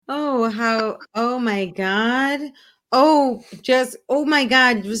Oh my God. Oh my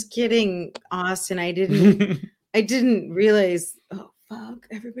God. Just kidding, Austin. I didn't realize. Oh fuck.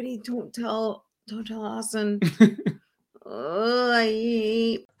 Everybody don't tell Austin.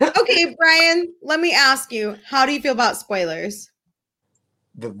 Okay, Brian, let me ask you, how do you feel about spoilers?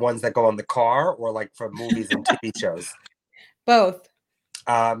 The ones that go on the car or like from movies and TV shows? Both.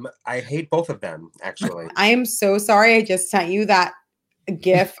 I hate both of them, actually. I am so sorry. I just sent you that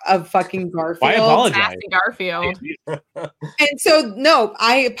gif of fucking Garfield. I apologize. Garfield. And so, no,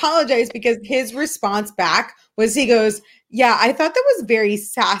 I apologize because his response back was he goes, yeah, I thought that was very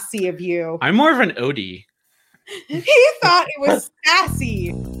sassy of you. I'm more of an Odie. He thought it was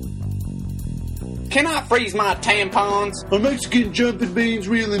sassy. Can I freeze my tampons? Are Mexican jumping beans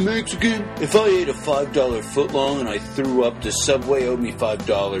really Mexican? If I ate a $5 footlong and I threw up, the Subway owed me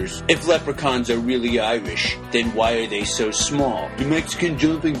 $5. If leprechauns are really Irish, then why are they so small? Do Mexican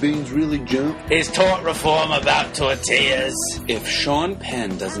jumping beans really jump? Is tort reform about tortillas? If Sean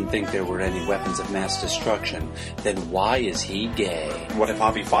Penn doesn't think there were any weapons of mass destruction, then why is he gay? What if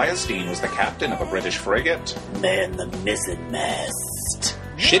Avi Firestein was the captain of a British frigate? Man the missing mast.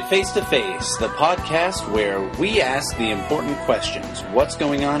 Shit Face to Face, the podcast where we ask the important questions. What's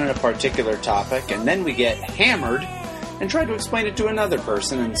going on in a particular topic, and then we get hammered and try to explain it to another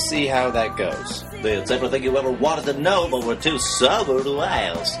person and see how that goes. It's everything you ever wanted to know, but we're too sober to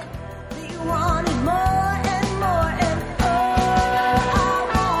ask.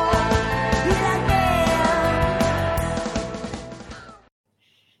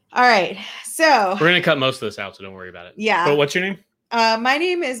 All right, so we're gonna cut most of this out, so don't worry about it. Yeah. But what's your name? My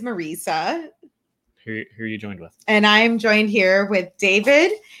name is Marisa. Who are you joined with? And I'm joined here with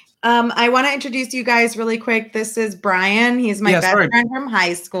David. I want to introduce you guys really quick. This is Brian. He's my best friend from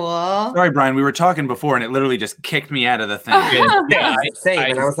high school. Sorry, Brian. We were talking before, and it literally just kicked me out of the thing. Yeah,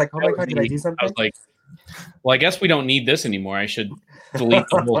 and I was like, oh my God, did I do something? I was like, well, I guess we don't need this anymore. I should delete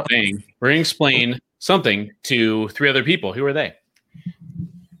the whole thing. We're going to explain something to 3 other people. Who are they?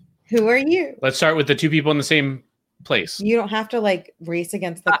 Who are you? Let's start with the 2 people in the same place. You don't have to like race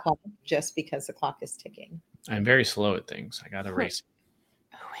against the clock just because the clock is ticking. I'm very slow at things. I got to race.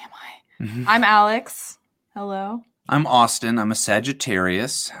 Who am I? I'm Alex. Hello. I'm Austin. I'm a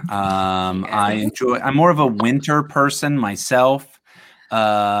Sagittarius. I'm more of a winter person myself.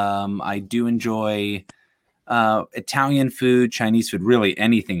 I do enjoy Italian food, Chinese food, really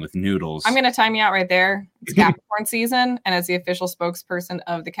anything with noodles. I'm going to time you out right there. It's Capricorn season, and as the official spokesperson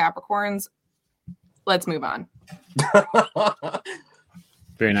of the Capricorns, let's move on.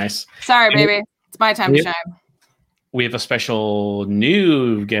 Very nice. Sorry, baby. It's my time to shine. We have a special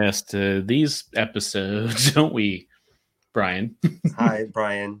new guest to these episodes, don't we, Brian? Hi,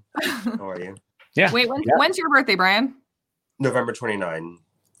 Brian. How are you? Yeah. Wait, when's your birthday, Brian? November 29.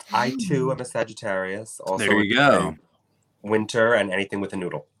 I, too, am a Sagittarius. Also, there you go. Winter and anything with a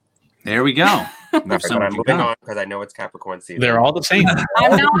noodle. There we go. But I'm moving on because I know it's Capricorn season. They're all the same.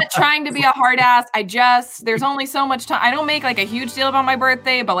 I'm not trying to be a hard ass. There's only so much time. I don't make like a huge deal about my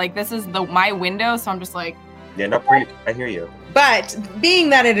birthday, but like this is my window, so I'm just like. Yeah, no, I hear you. But being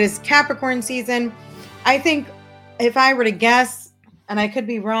that it is Capricorn season, I think if I were to guess, and I could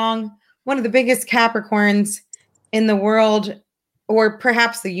be wrong, one of the biggest Capricorns in the world, or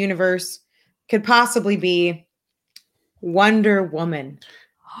perhaps the universe, could possibly be Wonder Woman.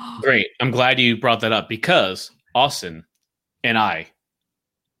 Great. I'm glad you brought that up because Austin and I,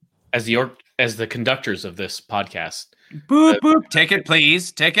 as the conductors of this podcast, boop. Ticket,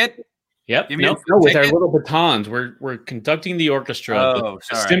 please. Ticket. Yep. With our little batons, we're conducting the orchestra. Oh,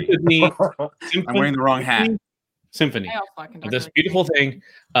 sorry. Symphony. I'm wearing the wrong hat. Symphony. This beautiful thing.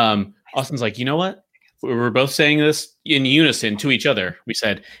 Austin's like, you know what? We were both saying this in unison to each other. We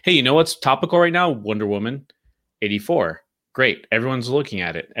said, hey, you know what's topical right now? Wonder Woman 84. Great. Everyone's looking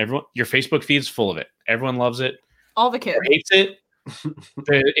at it. Your Facebook feed's full of it. Everyone loves it. All the kids. Hates it.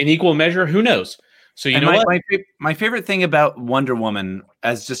 In equal measure, who knows? So my favorite thing about Wonder Woman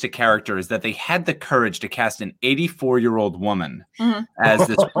as just a character is that they had the courage to cast an 84-year-old woman as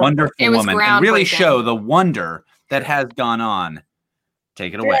this wonderful woman and really show the wonder that has gone on.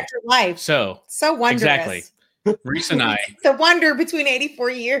 Take it away. Life. So wondrous. Exactly. Reese and I. The wonder between 84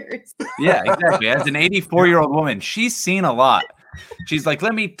 years. Yeah, exactly. As an 84-year-old woman, she's seen a lot. She's like,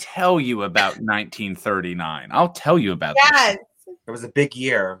 let me tell you about 1939. I'll tell you about that. It was a big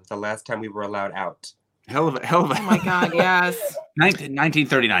year. The last time we were allowed out. Hell of a. Oh my God! Yes.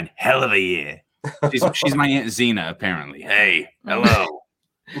 1939. Hell of a year. She's my Aunt Xena, apparently. Hey, hello.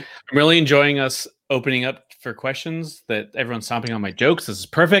 I'm really enjoying us opening up for questions. That everyone's stomping on my jokes. This is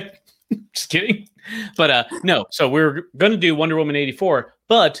perfect. Just kidding. But no. So we're going to do Wonder Woman 84,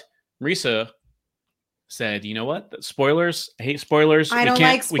 but Marisa said, "You know what? Spoilers. I hate spoilers. I don't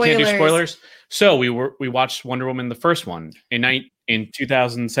like spoilers. We can't do spoilers." So we watched Wonder Woman, the first one, in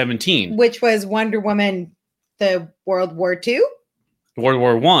 2017, which was Wonder Woman, the World War II, World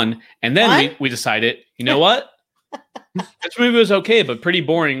War I, and then we decided, you know what? This movie was okay, but pretty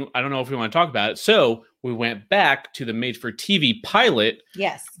boring. I don't know if we want to talk about it. So we went back to the made-for-TV pilot.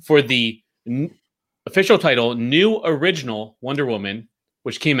 Yes. For the official title, New Original Wonder Woman,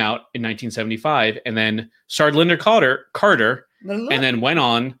 which came out in 1975, and then starred Linda Carter, and then went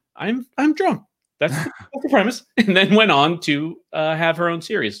on. I'm drunk. That's the premise, and then went on to have her own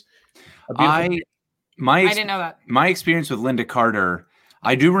series. I didn't know that. My experience with Linda Carter,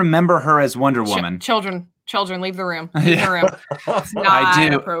 I do remember her as Wonder Woman. Children, leave the room. Leave the room. It's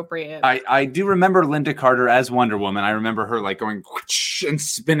not appropriate. I do remember Linda Carter as Wonder Woman. I remember her like going and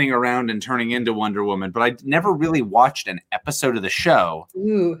spinning around and turning into Wonder Woman, but I never really watched an episode of the show.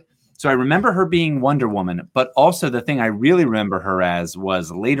 Ooh. So I remember her being Wonder Woman, but also the thing I really remember her as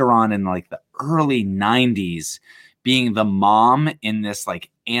was later on in like the early 90s being the mom in this like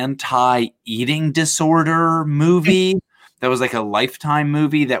anti-eating disorder movie. That was like a Lifetime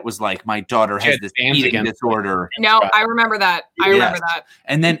movie that was like, my daughter has this eating disorder. No, I remember that. I remember that.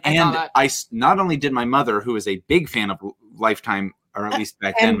 And then, I not only did my mother, who is a big fan of Lifetime, or at least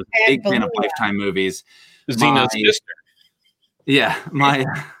back then was a big fan of Lifetime movies. Xena's sister. Yeah,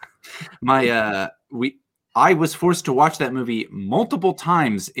 I was forced to watch that movie multiple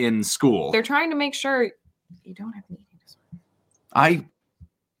times in school. They're trying to make sure you don't have an eating disorder.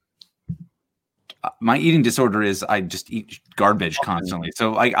 My eating disorder is I just eat garbage constantly.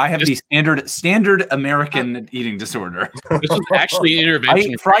 So I have the standard American eating disorder. This was actually an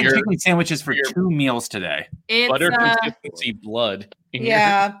intervention. I ate fried chicken sandwiches for 2 meals today. Butter consistency blood.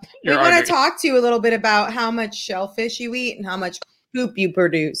 Yeah. We want to talk to you a little bit about how much shellfish you eat and how much poop you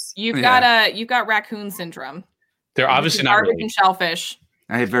produce. You've got raccoon syndrome. They're obviously not really. And shellfish.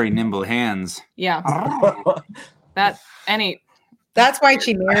 I have very nimble hands. Yeah. That's why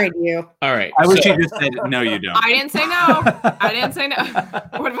she married you. All right. I wish you just said, no, you don't. I didn't say no.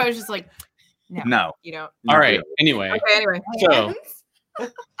 What if I was just like, no. You don't. All right. Anyway. Okay, anyway. So,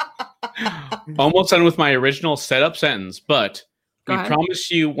 almost done with my original setup sentence, but we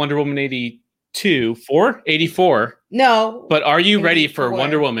promised you Wonder Woman 84? No. But are you ready for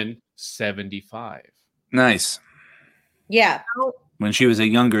Wonder Woman 75? Nice. Yeah. When she was a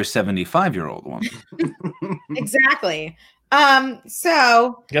younger 75-year-old woman. Exactly.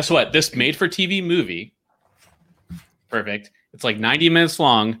 So guess what? This made-for-TV movie, perfect. It's like 90 minutes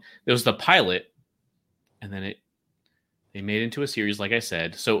long. It was the pilot, and then they made it into a series, like I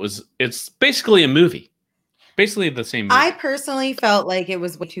said. So it's basically a movie, basically the same movie. I personally felt like it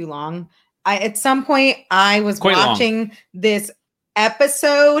was way too long. At some point, I was watching this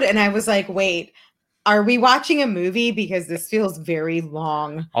episode, and I was like, "Wait, are we watching a movie? Because this feels very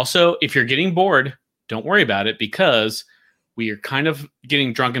long." Also, if you're getting bored, don't worry about it because we are kind of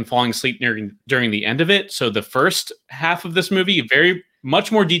getting drunk and falling asleep during the end of it. So the first half of this movie, very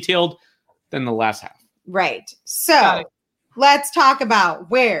much more detailed than the last half. Right. So let's talk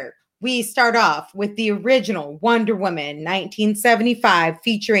about where we start off with the original Wonder Woman 1975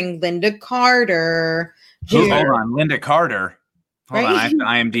 featuring Linda Carter. Hold on. Linda Carter. Hold on. I have to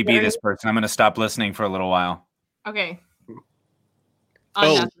IMDb this person. I'm going to stop listening for a little while. Okay.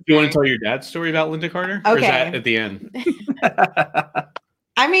 Oh, you want to tell your dad's story about Linda Carter? Okay. Or is that at the end?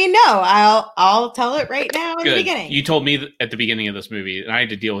 I mean, no, I'll tell it right now in the beginning. You told me at the beginning of this movie, and I had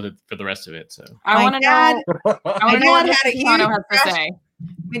to deal with it for the rest of it. So I want to know. My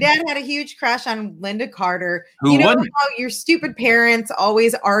dad had a huge crush on Linda Carter. Who wouldn't? How your stupid parents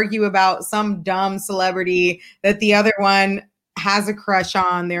always argue about some dumb celebrity that the other one has a crush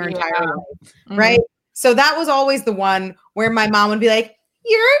on their entire life, right? So that was always the one where my mom would be like,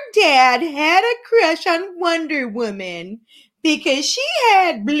 "Your dad had a crush on Wonder Woman because she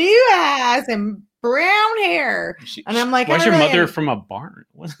had blue eyes and brown hair." And I'm like, "Why's your mother from a barn?"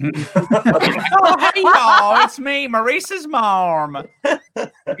 Oh, hey y'all, it's me, Marisa's mom.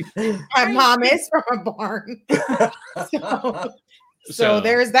 My mom is from a barn. So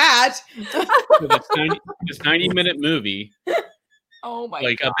there's that. So this 90-minute movie. Oh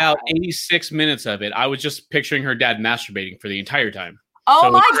my God. About 86 minutes of it, I was just picturing her dad masturbating for the entire time. Oh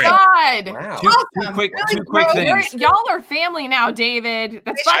so my God. Wow. Two quick things. Y'all are family now, David.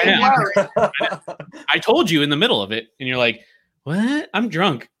 That's fucking worse. I told you in the middle of it, and you're like, "What? I'm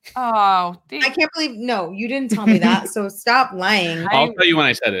drunk." Oh, I can't believe you didn't tell me that. So stop lying. I'll tell you when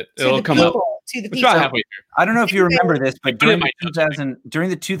I said it. It'll come up. To the people. I don't know if you remember this, but during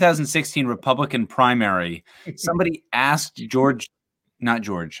the 2016 Republican primary, somebody asked George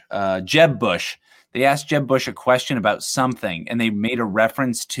Jeb Bush. They asked Jeb Bush a question about something, and they made a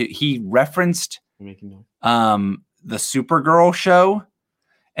reference to. He referenced the Supergirl show,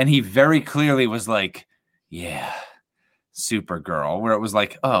 and he very clearly was like, "Yeah, Supergirl." Where it was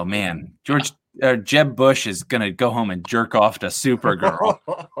like, "Oh man, Jeb Bush is gonna go home and jerk off to Supergirl."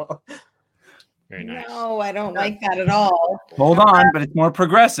 Very nice. No, I don't like that at all. Hold on, but it's more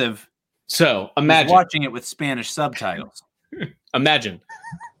progressive. So imagine watching it with Spanish subtitles. Imagine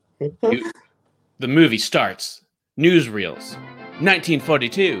the movie starts. Newsreels,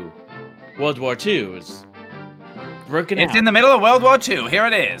 1942, World War II is broken out. It's in the middle of World War II. Here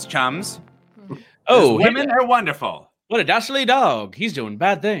it is, chums. Oh, women are wonderful. What a dastardly dog! He's doing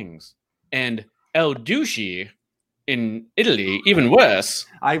bad things. And El Duce in Italy, even worse.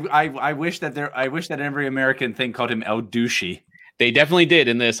 I wish that every American thing called him El Duce. They definitely did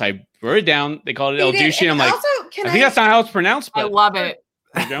in this. I wrote it down. They called it El Duce. I'm like, also, I think that's not how it's pronounced. But I love it.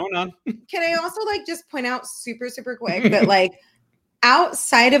 What's going on? Can I also just point out super quick that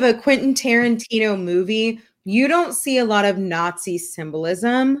outside of a Quentin Tarantino movie, you don't see a lot of Nazi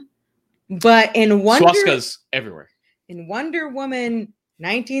symbolism, but in swastikas everywhere. In Wonder Woman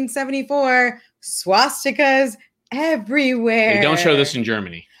 1974, swastikas everywhere. They don't show this in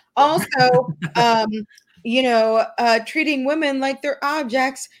Germany. Also, treating women like they're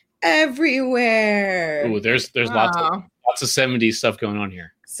objects everywhere. Ooh, there's lots of 70s stuff going on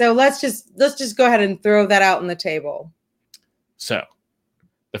here. So let's just go ahead and throw that out on the table. So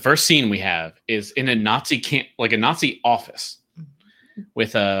the first scene we have is in a Nazi camp, like a Nazi office,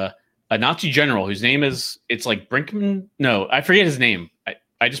 with a Nazi general whose name is Brinkman. No, I forget his name.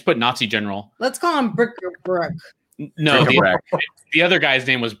 I just put Nazi general. Let's call him Brickerbrack. No, the other guy's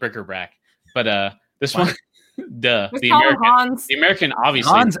name was Brickerbrack, but this one, the American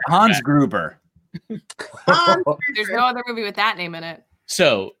obviously Hans Gruber. There's no other movie with that name in it.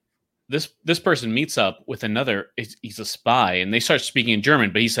 So this person meets up with another. He's a spy, and they start speaking in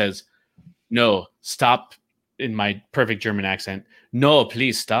German. But he says, "No, stop!" In my perfect German accent. No,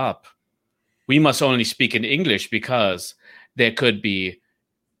 please stop. We must only speak in English because there could be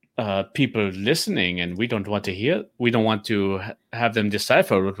people listening, and we don't want to have them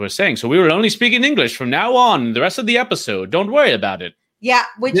decipher what we're saying. So we will only speak in English from now on. The rest of the episode, don't worry about it. Yeah.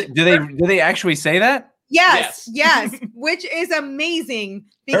 Do they actually say that? Yes. Which is amazing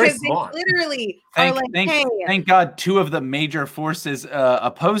because they literally are like, hey. Thank God 2 of the major forces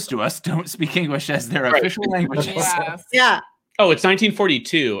opposed to us don't speak English as their official languages. Yes. Yeah. Oh, it's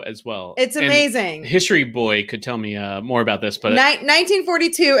 1942 as well. It's amazing. And History Boy could tell me more about this, but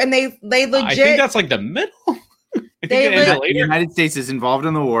 1942, and they legit. I think that's like the middle. The United States is involved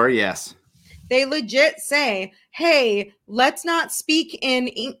in the war. Yes. They legit say, hey, let's not speak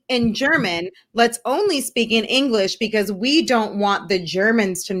in German. Let's only speak in English because we don't want the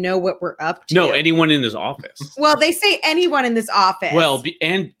Germans to know what we're up to. No, anyone in this office. Well, they say anyone in this office. Well,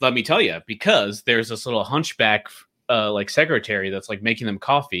 and let me tell you, because there's this little hunchback secretary that's making them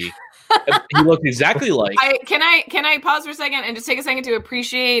coffee. He looks exactly like. Can I pause for a second and just take a second to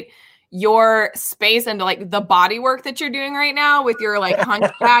appreciate your space and the body work that you're doing right now with your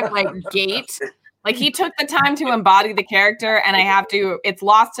hunchback gait. He took the time to embody the character, and it's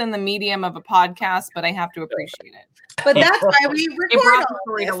lost in the medium of a podcast, but I have to appreciate it. But that's why we record. It brought the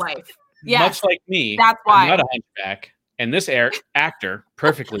story to life. Yes. Much like me, that's why I'm not a hunchback. And this actor,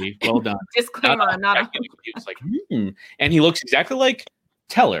 perfectly well done. Disclaimer, not a And he looks exactly like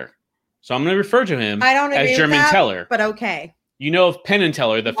Teller. So I'm going to refer to him as German Teller. But okay. You know of Penn and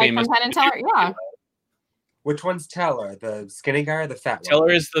Teller, the famous Penn and Teller, yeah. Which one's Teller? The skinny guy or the fat one?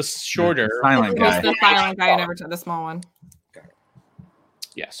 Teller is the shorter silent guy. The silent guy, never the small one. Okay.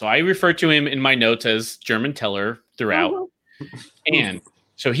 Yeah, so I refer to him in my notes as German Teller throughout. And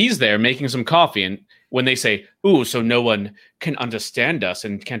so he's there making some coffee, and when they say, "Ooh, so no one can understand us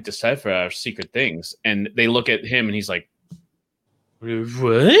and can't decipher our secret things," and they look at him, and he's like,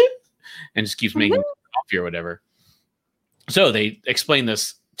 "What?" and just keeps making coffee or whatever. So they explain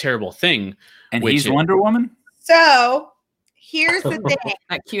this terrible thing, and he's Wonder Woman. So here's the thing: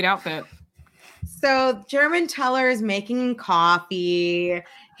 that cute outfit. So German Teller is making coffee.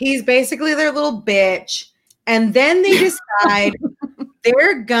 He's basically their little bitch, and then they decide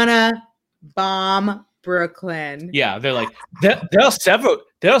they're gonna bomb Brooklyn. Yeah, they're like there are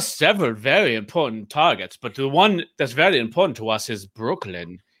several very important targets, but the one that's very important to us is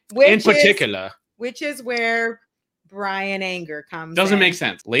Brooklyn in particular. Which is where Brian Anger comes. Doesn't make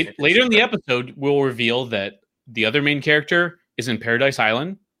sense. Later in the episode, we'll reveal that the other main character is in Paradise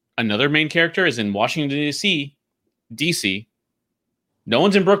Island. Another main character is in Washington, D.C. No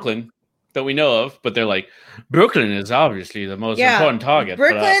one's in Brooklyn. that we know of, but they're like, Brooklyn is obviously the most important target.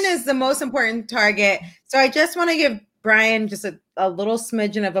 Brooklyn is the most important target. So I just want to give Brian just a little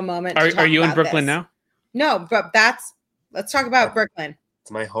smidgen of a moment. Are you in Brooklyn now? No, but let's talk about Brooklyn.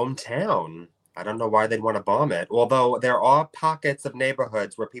 It's my hometown. I don't know why they'd want to bomb it. Although there are pockets of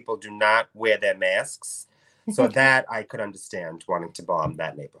neighborhoods where people do not wear their masks. So that I could understand wanting to bomb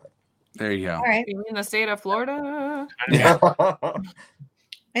that neighborhood. There you go. All right. You mean the state of Florida?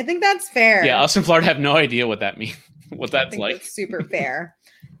 I think that's fair. Yeah, us in Florida have no idea what that means. What that's like. That's super fair.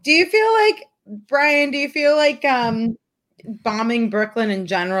 Do you feel like, Brian, bombing Brooklyn in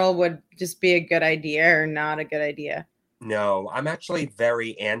general would just be a good idea or not a good idea? No, I'm actually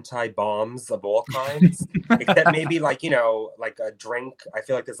very anti-bombs of all kinds, except maybe like a drink. I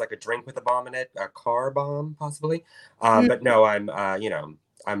feel like there's like a drink with a bomb in it, a car bomb possibly. But no,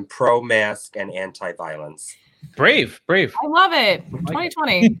 I'm pro-mask and anti-violence. Brave. I love it.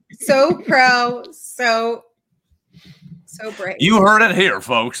 2020. So pro, so brave. You heard it here,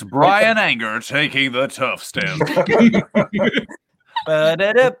 folks. Brian Anger taking the tough stance. Did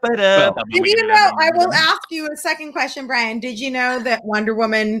you know, I will ask you a second question, Brian. Did you know that Wonder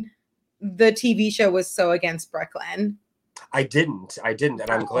Woman, the TV show, was so against Brooklyn? I didn't. And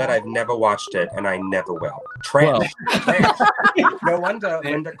I'm glad I've never watched it, and I never will. Trash. No wonder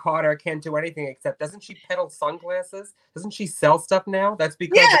Linda Carter can't do anything except, doesn't she peddle sunglasses? Doesn't she sell stuff now? That's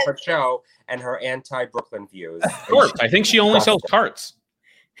because of her show and her anti-Brooklyn views. Carts. I think she only sells carts.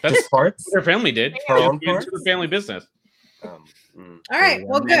 That's parts. What her family did. Her own parts? Her family business. All right.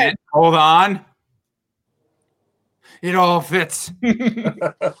 Well, good. Hold on. It all fits.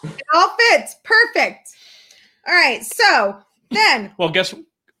 It all fits. Perfect. All right. So then. Well, guess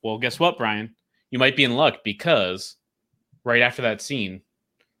what, Brian? You might be in luck because right after that scene,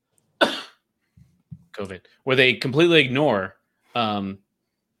 COVID, where they completely ignore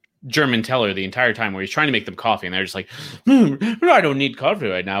German Teller the entire time, where he's trying to make them coffee, and they're just like, I don't need coffee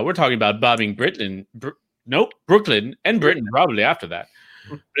right now. We're talking about bombing Britain. Brooklyn and Britain probably after that.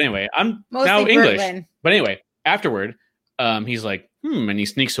 But anyway, I'm mostly now English. Brooklyn. But anyway, afterward, he's like, and he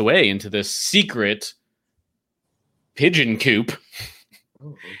sneaks away into this secret pigeon coop.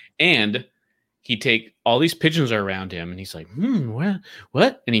 And he take all these pigeons are around him, and he's like,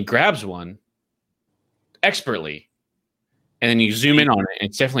 what? And he grabs one expertly. And then you zoom in on it, and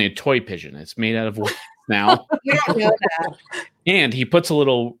it's definitely a toy pigeon. It's made out of wood now. You don't know that. And he puts a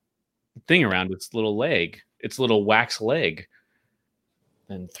little thing around its little leg, its little wax leg,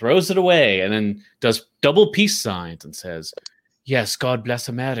 and throws it away, and then does double peace signs and says, "Yes, God bless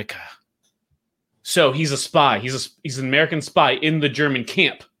America." So he's a spy. He's an American spy in the German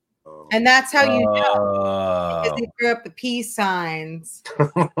camp. And that's how you know, because he threw up the peace signs.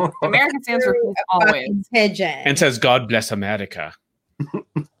 American stands for peace always. Pigeon. And says, "God bless America."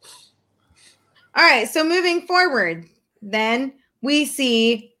 All right, so moving forward, then we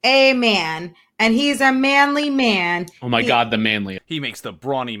see a man, and he's a manly man. Oh my God, the manly. He makes the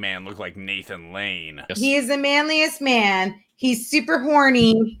brawny man look like Nathan Lane. Yes. He is the manliest man. He's super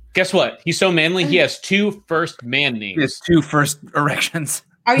horny. Guess what? He's so manly, he has 2 first man names. He has 2 first erections.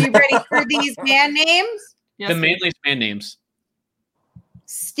 Are you ready for these man names? Yes, the manliest man names.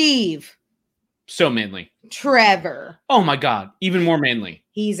 Steve. So manly. Trevor. Oh my God, even more manly.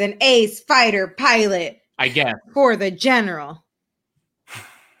 He's an ace fighter pilot. I guess. For the general.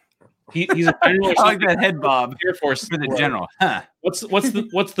 He's a general. I like that head bob. Air Force for the general. Huh. What's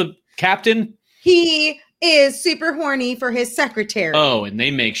the captain? He is super horny for his secretary. Oh, and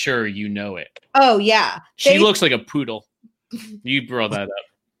they make sure you know it. Oh yeah. She looks like a poodle. You brought that up.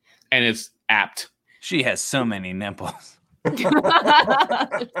 And it's apt. She has so many nipples.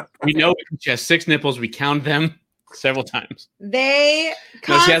 We know she has 6 nipples. We count them several times. She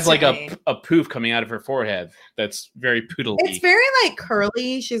has like a poof coming out of her forehead that's very poodle-y. It's very like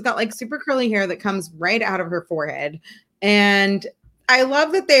curly. She's got like super curly hair that comes right out of her forehead. And I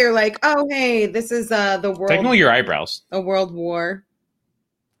love that they're like, oh, hey, this is the world. Technically your eyebrows. A World War.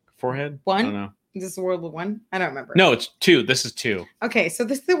 Forehead? One? I don't know. Is this World War I? I don't remember. No, it's 2. This is 2. Okay, so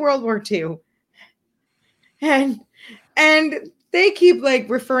this is the World War II. And they keep like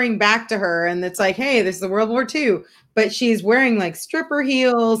referring back to her, and it's like, hey, this is the World War II. But she's wearing like stripper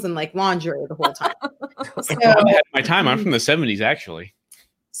heels and like lingerie the whole time. So, I'm ahead of my time. I'm from the 70s, actually.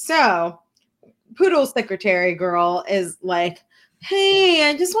 So Poodle secretary girl is like, hey,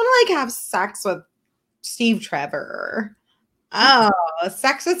 I just want to like have sex with Steve Trevor. Oh,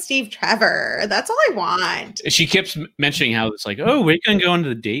 sex with Steve Trevor. That's all I want. She keeps mentioning how it's like, oh, we're going to go on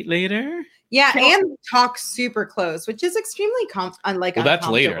the date later. Yeah, and talk super close, which is extremely unlike. Well, that's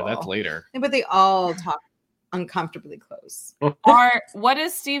later. That's later. Yeah, but they all talk uncomfortably close. What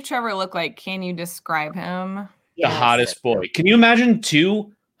does Steve Trevor look like? Can you describe him? The hottest boy. Can you imagine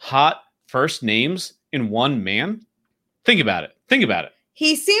 2 hot first names in one man? Think about it.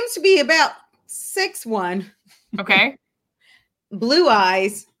 He seems to be about 6'1". Okay. Blue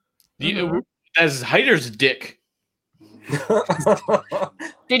eyes. As Heider's dick.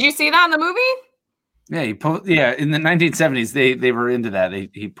 Did you see that in the movie? Yeah, in the 1970s, they were into that.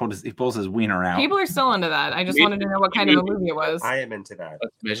 He pulls his wiener out. People are still into that. I just wanted to know what kind of a movie it was. I am into that.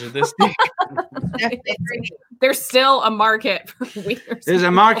 Let's measure this. There's still a market for wieners. There's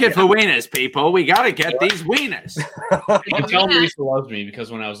a market for wieners, people. We got to get these wieners. I can tell Marisa loves me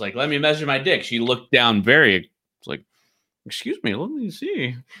because when I was like, let me measure my dick, she looked down like, excuse me, let me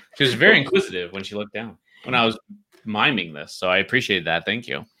see. She was very inquisitive when she looked down when I was miming this. So I appreciate that. Thank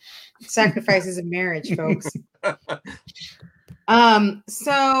you. Sacrifices of marriage, folks.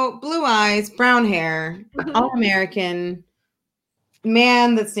 So blue eyes, brown hair, all American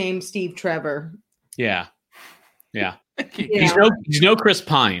man that's named Steve Trevor. Yeah. He's no Chris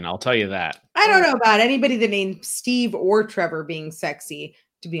Pine, I'll tell you that. I don't know about anybody that named Steve or Trevor being sexy,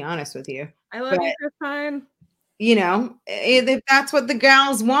 to be honest with you. I love you, Chris Pine. You know, if that's what the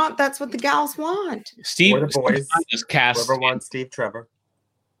gals want, that's what the gals want. Steve, or the boys. Is cast. Whoever wants Steve Trevor.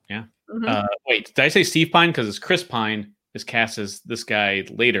 Yeah. Wait, did I say Steve Pine? Because it's Chris Pine is cast as this guy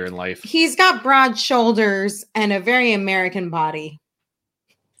later in life. He's got broad shoulders and a very American body.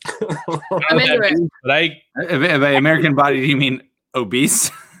 I'm into it. By American body, do you mean obese?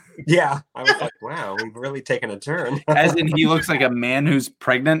 Yeah. I was like, wow, we've really taken a turn. As in, he looks like a man who's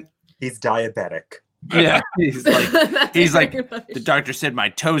pregnant. He's diabetic. Yeah, he's like, the doctor said my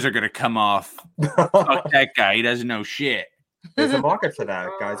toes are gonna come off. Fuck that guy. He doesn't know shit. There's a market for that,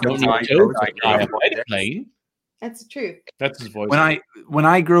 guys. That's the truth. That's his voice. When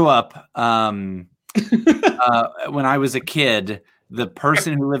I grew up, when I was a kid, the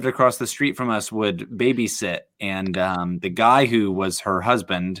person who lived across the street from us would babysit, and the guy who was her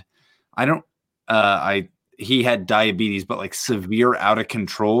husband, he had diabetes, but like severe out of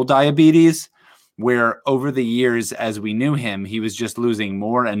control diabetes, where over the years, as we knew him, he was just losing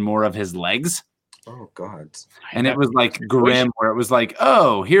more and more of his legs. Oh God. And it was like grim, where it was like,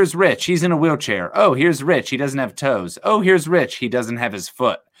 oh, here's Rich, he's in a wheelchair. Oh, here's Rich, he doesn't have toes. Oh, here's Rich, he doesn't have his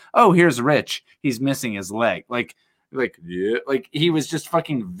foot. Oh, here's Rich, he's missing his leg. Like he was just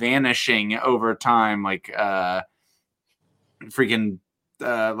fucking vanishing over time,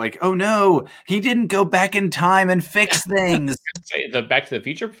 oh no, he didn't go back in time and fix things. The Back to the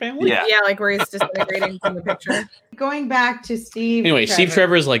Future family? Yeah, like where he's disintegrating from the picture. Going back to Steve. Anyway, Trevor. Steve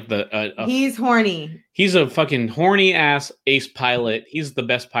Trevor is like he's horny. He's a fucking horny ass ace pilot. He's the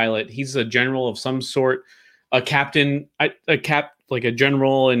best pilot. He's a general of some sort, a captain, like a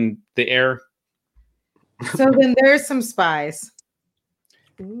general in the air. So then there's some spies.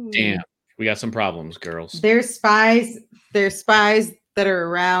 Damn, we got some problems, girls. There's spies. There's spies that are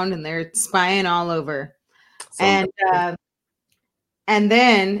around, and they're spying all over. And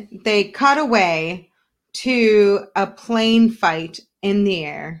then they cut away to a plane fight in the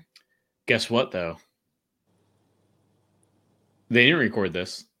air. Guess what, though? They didn't record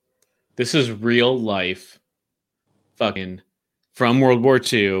this. This is real life fucking from World War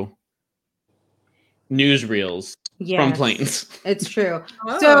II newsreels from planes. It's true.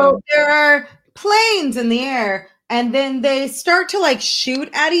 Oh. So there are planes in the air, and then they start to like shoot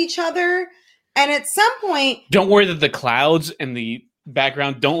at each other. And at some point, don't worry that the clouds and the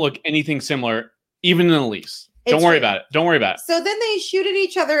background don't look anything similar, even in the least. Don't worry about it. So then they shoot at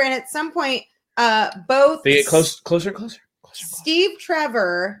each other, and at some point, both they get closer and closer. Steve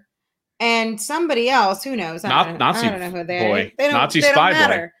Trevor and somebody else, who knows? I don't know who they are. They don't, Nazi they spy don't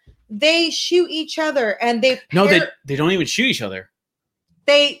matter. Boy. They shoot each other, and they they don't even shoot each other.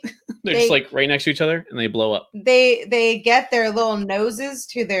 They're just like right next to each other, and they blow up. They get their little noses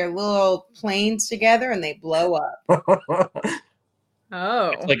to their little planes together, and they blow up. Oh,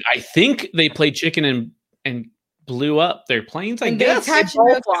 it's like I think they played chicken and blew up their planes. I guess it's hard to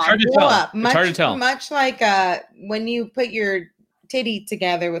tell. It's hard to tell. Much like when you put your titty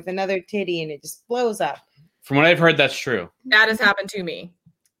together with another titty, and it just blows up. From what I've heard, that's true. That has happened to me.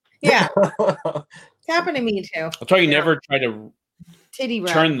 Yeah, it's happened to me too. That's why you never try to titty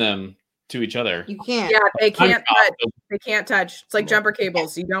turn them to each other. You can't. Yeah, they can't touch. They can't touch. It's like jumper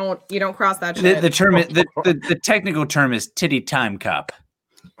cables. You don't cross that shit. The term the technical term is titty time cup.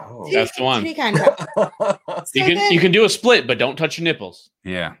 Oh, that's the one. So you can do a split, but don't touch your nipples.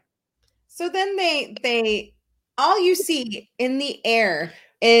 Yeah. So then they all you see in the air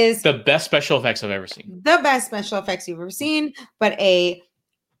is the best special effects I've ever seen. The best special effects you've ever seen, but a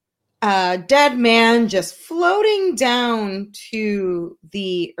a dead man just floating down to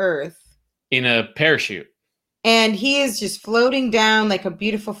the earth in a parachute. And he is just floating down like a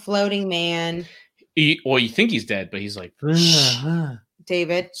beautiful floating man. You think he's dead, but he's like,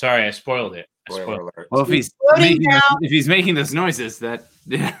 David. Sorry, I spoiled it. Well, if he's making those noises, that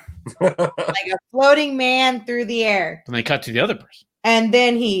like a floating man through the air. And they cut to the other person, and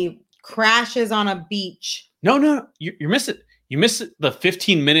then he crashes on a beach. No, you miss it. You miss the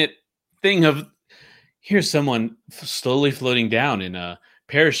 15-minute thing of here's someone slowly floating down in a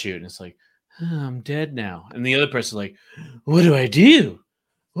parachute, and it's like, oh, I'm dead now. And the other person's like, what do I do?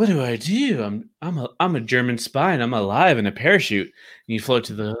 What do I do? I'm a German spy and I'm alive in a parachute. And you float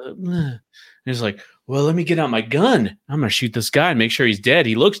to the and he's like, well, let me get out my gun. I'm gonna shoot this guy and make sure he's dead.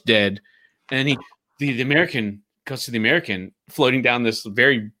 He looks dead. And the American cuts to the American floating down this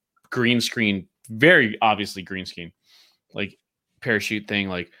very green screen, very obviously green screen, like parachute thing.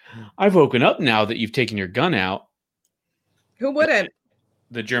 Like, I've woken up now that you've taken your gun out. Who wouldn't?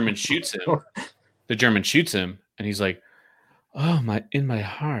 The German shoots him. The German shoots him, and he's like, oh, in my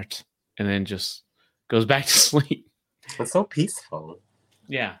heart, and then just goes back to sleep. It's so peaceful.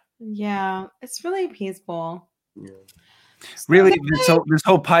 Yeah, it's really peaceful. Yeah. Really, this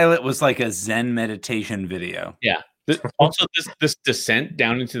whole pilot was like a Zen meditation video. Yeah. Also, this descent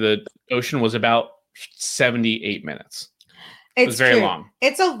down into the ocean was about 78 minutes. It was very long.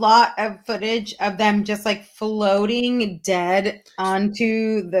 It's a lot of footage of them just like floating dead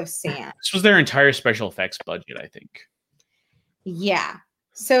onto the sand. This was their entire special effects budget, I think. Yeah.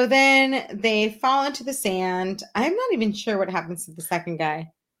 So then they fall into the sand. I'm not even sure what happens to the second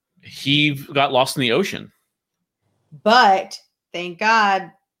guy. He got lost in the ocean. But thank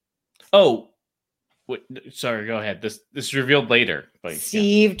God. Oh, wait, sorry. Go ahead. This is revealed later. But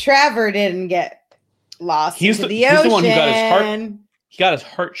Steve Trevor didn't get lost into the ocean. He's the one who got his heart. He got his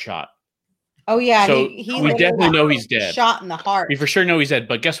heart shot. Oh yeah, so he we definitely know he's dead. Shot in the heart. We for sure know he's dead.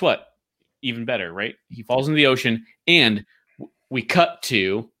 But guess what? Even better, right? He falls into the ocean, and we cut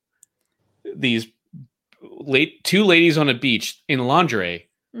to these two ladies on a beach in lingerie.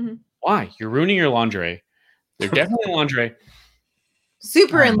 Mm-hmm. Why? You're ruining your lingerie. They're definitely in lingerie.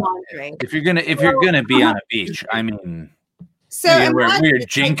 Super in lingerie. If you're gonna be on a beach, I mean, so weird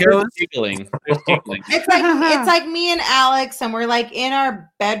jinkos. It's like me and Alex, and we're like in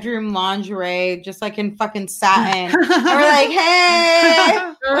our bedroom lingerie, just like in fucking satin. And we're like,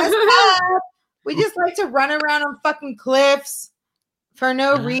 hey, what's up? We just like to run around on fucking cliffs for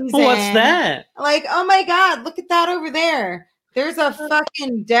no reason. What's that? Like, oh my God, look at that over there. There's a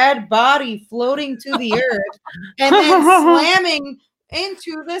fucking dead body floating to the earth and then slamming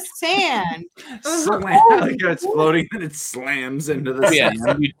into the sand. It's floating and it slams into the sand.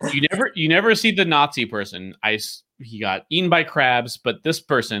 You never see the Nazi person. He got eaten by crabs, but this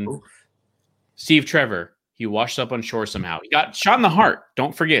person, Steve Trevor, he washed up on shore somehow. He got shot in the heart.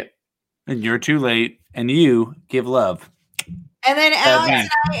 Don't forget. And you're too late. And you give love. And then Alex and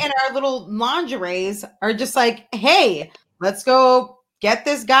I in our little lingeries are just like, hey, let's go get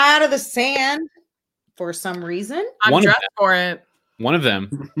this guy out of the sand for some reason. I'm dressed for it. One of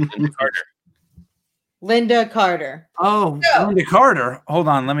them, Linda Carter. Oh, so, Linda Carter. Hold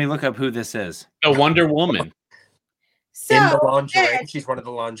on. Let me look up who this is. A Wonder Woman. So, in the lingerie. She's one of the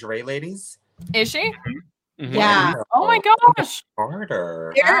lingerie ladies. Is she? Mm-hmm. Yeah. Oh my gosh.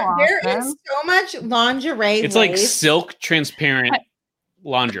 Carter. There is so much lingerie. It's like silk transparent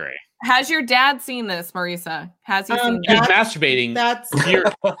lingerie. Has your dad seen this, Marisa? Has he seen He was masturbating.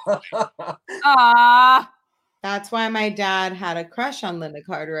 That's why my dad had a crush on Linda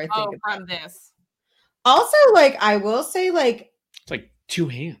Carter, I think. From this. Also, like, I will say, like, it's like two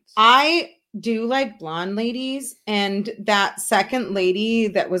hands. I do like blonde ladies, and that second lady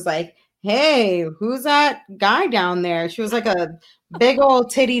that was like, hey, who's that guy down there? She was like a big old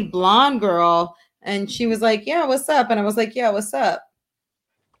titty blonde girl, and she was like, yeah, what's up? And I was like, yeah, what's up?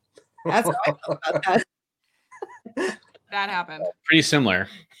 That's how I felt about that. That happened. Pretty similar.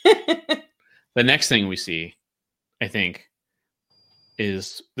 The next thing we see, I think,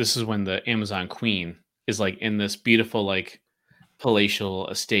 is this is when the Amazon Queen is like in this beautiful, like, palatial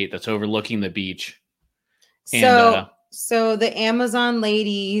estate that's overlooking the beach. And, so the Amazon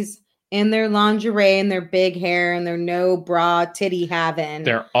ladies in their lingerie and their big hair and their no bra titty having,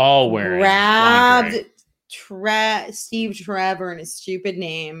 they're all wearing grabbed Steve Trevor and his stupid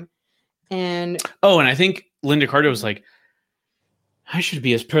name. And I think Linda Carter was like, I should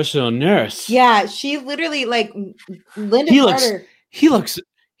be his personal nurse. Yeah, she literally, like, Linda Carter.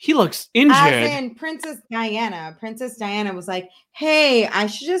 he looks injured. As in Princess Diana. Princess Diana was like, hey, I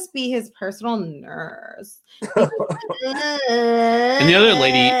should just be his personal nurse. And the other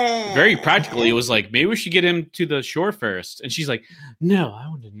lady, very practically, was like, maybe we should get him to the shore first. And she's like, no, I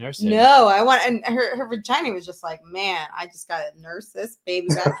want to nurse him. No, I want, and her vagina was just like, man, I just got to nurse this baby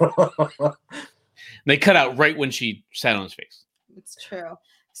back. They cut out right when she sat on his face. It's true.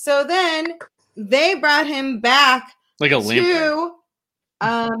 So then they brought him back like a to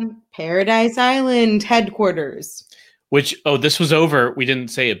Paradise Island headquarters. Which, this was over. We didn't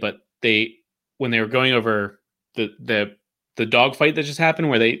say it, but when they were going over the dog fight that just happened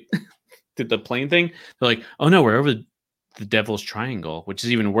where they did the plane thing, they're like, oh no, we're over the Devil's Triangle, which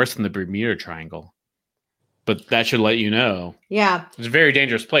is even worse than the Bermuda Triangle. But that should let you know. Yeah. It's a very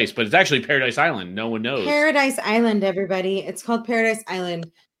dangerous place, but it's actually Paradise Island. No one knows. Paradise Island, everybody. It's called Paradise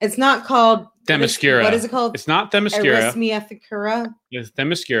Island. It's not called Themyscira. What is it called? It's not Themyscira. Erismia. Yes,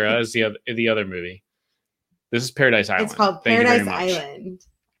 Themyscira is the other movie. This is Paradise Island. It's called Paradise Island.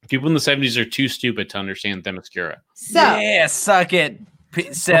 People in the 70s are too stupid to understand Themyscira. So yeah, suck it,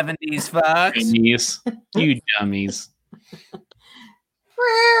 70s fucks. Dummies. You dummies.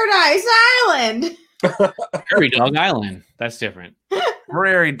 Paradise Island. Prairie Dog Island. That's different.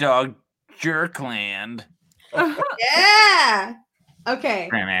 Prairie Dog Jerkland. Yeah. Okay.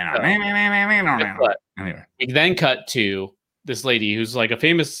 We then cut to this lady who's like a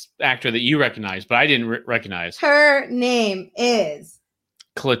famous actor that you recognize, but I didn't recognize. Her name is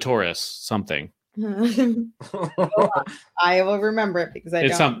Clitoris something. I will remember it because I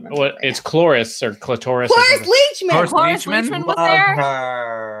don't remember. It's Cloris or Clitoris. Cloris Leachman. Cloris Leachman was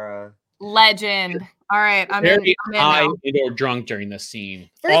there. Legend. All right, I'm very in high now. or drunk during this scene.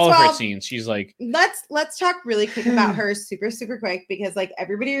 First All of of her all, scenes, she's like. Let's talk really quick about her, super quick, because like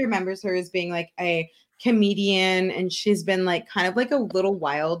everybody remembers her as being like a comedian, and she's been like kind of like a little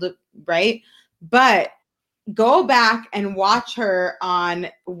wild, right? But go back and watch her on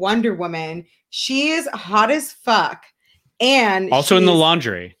Wonder Woman. She is hot as fuck, and Also in the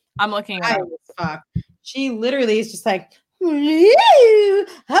laundry. I'm looking hot at as fuck. She literally is just like,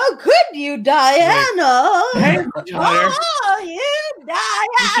 how could you, Diana? Hey, oh, you,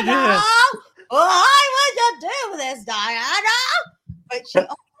 Diana. Why would you do this, Diana? But she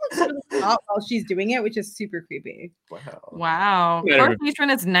almost thought while she's doing it, which is super creepy. Wow. Cloris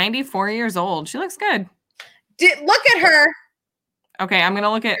Leachman is 94 years old. She looks good. Look at her. Okay, I'm gonna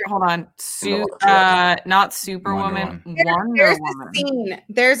look at. Hold on, not Superwoman. Wonder Woman.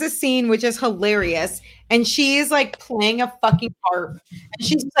 There's a scene which is hilarious, and she's like playing a fucking harp, and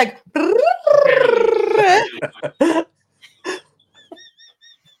she's like.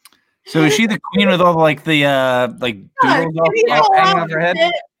 So is she the queen with all like the doodles hanging on her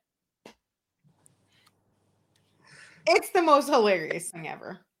head? It's the most hilarious thing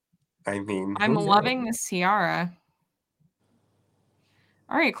ever. I mean, I'm loving this tiara.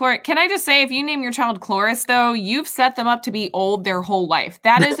 All right, Cloris. Can I just say, if you name your child Cloris, though, you've set them up to be old their whole life.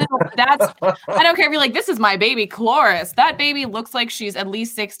 That's. I don't care if you're like, this is my baby Cloris. That baby looks like she's at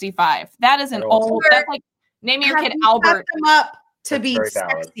least 65. That is an old. That's like naming your kid Albert. Set them up to be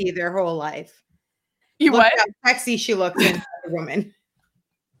sexy their whole life. You Look what? how sexy she looks in Wonder Woman.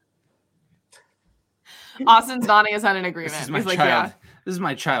 Austin's nodding his head in agreement. This is my He's like, child. yeah. This is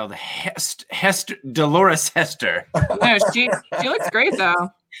my child, Hester, Dolores Hester. No, she looks great though.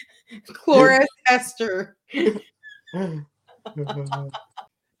 Cloris Hester.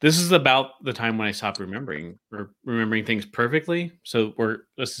 This is about the time when I stopped remembering things perfectly. So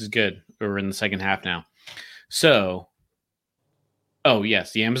this is good. We're in the second half now. So, oh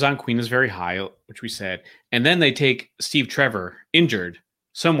yes, the Amazon Queen is very high, which we said, and then they take Steve Trevor, injured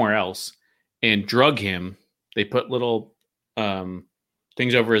somewhere else, and drug him. They put little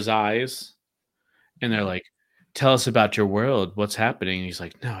things over his eyes, and they're like, tell us about your world, what's happening? And he's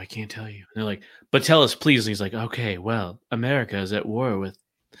like, no, I can't tell you. And they're like, but tell us please. And he's like, okay, well, America is at war with,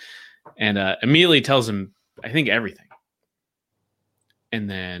 and immediately tells him, I think, everything. And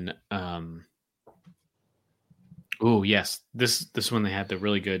then oh yes, this one they had the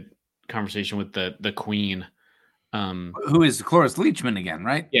really good conversation with the queen, who is Cloris Leachman again,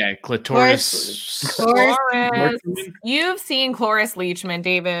 right? Yeah, Clitoris. Cloris. You've seen Cloris Leachman,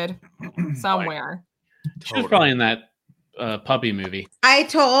 David, somewhere. She was probably in that puppy movie. I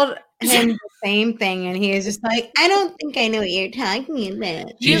told him the same thing, and he was just like, I don't think I know what you're talking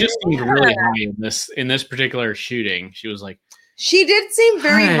about. She just seemed really high in this particular shooting. She was like, she did seem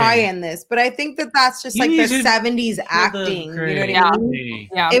very high in this, but I think that's just like the 70s acting. You know what I mean?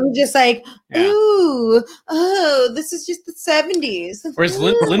 Yeah. It was just like, ooh, oh, this is just the 70s. Whereas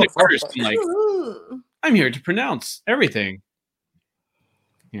Linda Carter's like, I'm here to pronounce everything.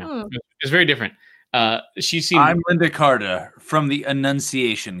 It's very different. She seemed. I'm Linda Carter from the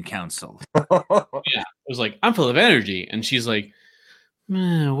Annunciation Council. It was like, I'm full of energy, and she's like,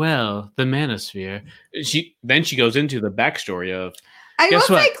 well, the manosphere. She goes into the backstory of. I will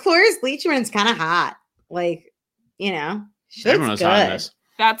say Cloris Leachman's kind of hot. Like, she looks good. Hot in this.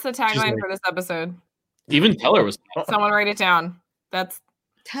 That's the tagline for this episode. Even Teller was. Someone write it down. That's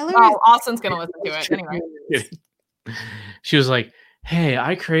Teller. Oh, Austin's gonna listen to it anyway. She was like, "Hey,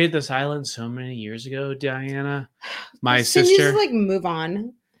 I created this island so many years ago, Diana. My sister." You just like move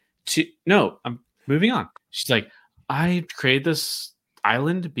on. No, I'm moving on. She's like, I created this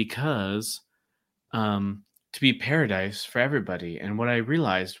island because, to be paradise for everybody. And what I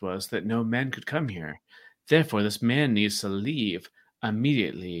realized was that no man could come here. Therefore, this man needs to leave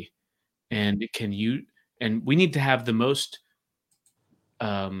immediately. And we need to have the most,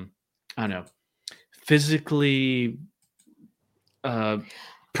 I don't know, physically,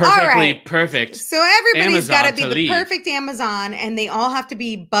 perfect. So everybody's got to be the perfect Amazon, and they all have to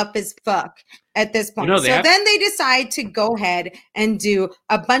be buff as fuck at this point. Then they decide to go ahead and do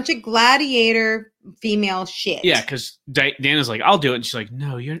a bunch of gladiator female shit. Yeah, because Dana's like, I'll do it. And she's like,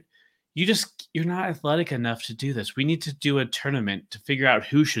 no, you're not athletic enough to do this. We need to do a tournament to figure out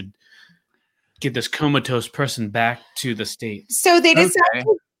who should get this comatose person back to the States. So they decide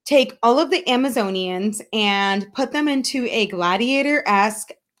to take all of the Amazonians and put them into a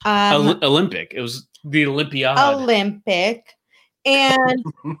gladiator-esque Olympic. It was the Olympiad. Olympic, and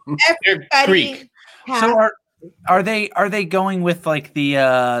everybody. So are they going with like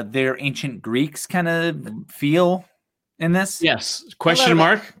the their ancient Greeks kind of feel in this? Yes. Question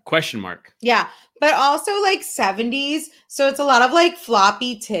mark. Yeah, but also like 70s. So it's a lot of like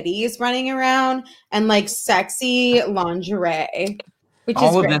floppy titties running around and like sexy lingerie. Which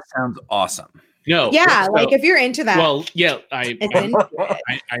all of this sounds awesome. No, yeah, like if you're into that. Well, yeah, I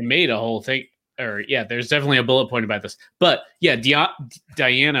made a whole thing, there's definitely a bullet point about this. But yeah,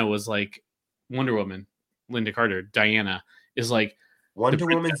 Diana was like Wonder Woman, Linda Carter. Diana is like Wonder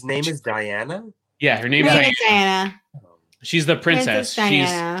Woman's name is Diana. Yeah, her name is Diana. She's the princess.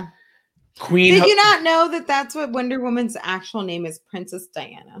 Diana. She's Queen. Did you not know that that's what Wonder Woman's actual name is? Princess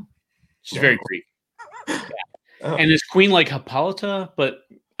Diana. She's very Greek. Yeah. Oh. And is Queen like Hippolyta? But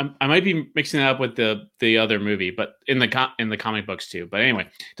I might be mixing that up with the other movie, but in the comic books too. But anyway,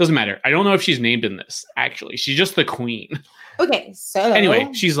 it doesn't matter. I don't know if she's named in this. Actually, she's just the queen. Okay, so anyway,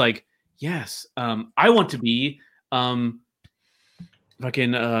 she's like, yes, I want to be fucking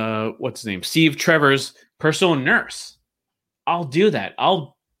what's his name? Steve Trevor's personal nurse. I'll do that.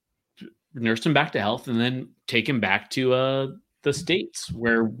 I'll nurse him back to health and then take him back to the States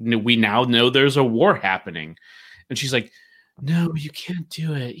where we now know there's a war happening. And she's like, no, you can't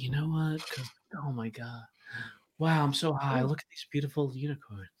do it. You know what? Oh my God. Wow, I'm so high. Look at these beautiful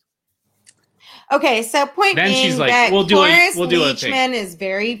unicorns. Okay, so point then being she's like, that Cloris Leachman is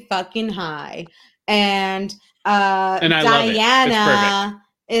very fucking high. And Diana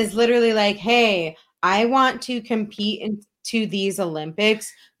is literally like, hey, I want to compete into these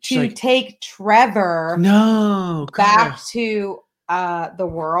Olympics to take Trevor back to the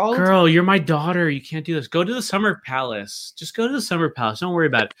world. Girl, you're my daughter. You can't do this. Go to the Summer Palace. Just go to the Summer Palace. Don't worry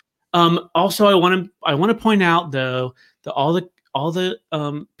about it. Also, I want to point out though that all the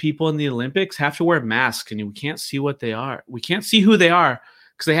people in the Olympics have to wear masks, and we can't see what they are. We can't see who they are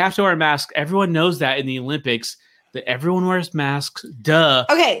because they have to wear masks. Everyone knows that in the Olympics that everyone wears masks. Duh.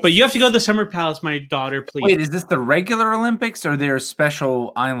 Okay. But you have to go to the Summer Palace, my daughter, please. Wait, is this the regular Olympics or their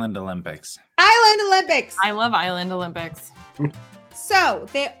special Island Olympics? Island Olympics. I love Island Olympics. So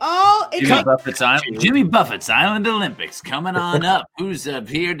they all Jimmy Buffett's Island Olympics coming on up. Who's up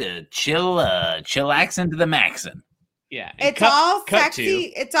here to chillax into the maxin? Yeah, it's all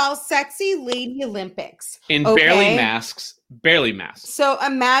sexy. It's all sexy lady Olympics in barely masks. So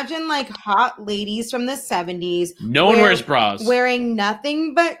imagine like hot ladies from the 70s. No one wears bras. Wearing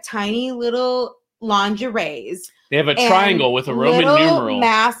nothing but tiny little lingeries. They have a triangle with a Roman numeral.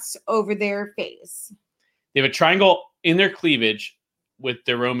 Masks over their face. They have a triangle in their cleavage with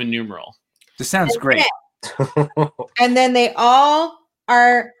the Roman numeral. This sounds great. And then they all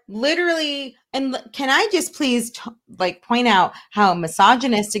are literally, and can I just please point out how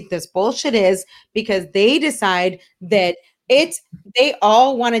misogynistic this bullshit is, because they decide that they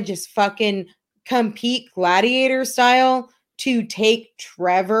all want to just fucking compete gladiator style to take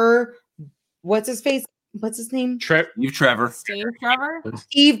Trevor. What's his face? What's his name? Steve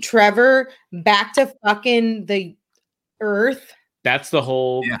Trevor back to fucking the Earth. That's the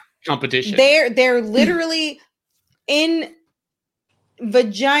whole competition. They're literally in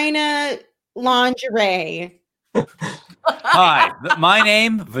vagina lingerie Hi, my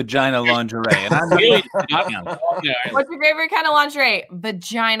name, Vagina Lingerie. And I'm really What's your favorite kind of lingerie?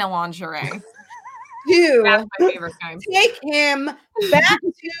 Vagina lingerie. That's my favorite kind. Take him back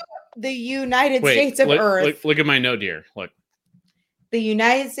to the United States of Earth. Look at my note here. Look. The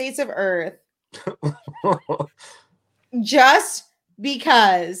United States of Earth. Just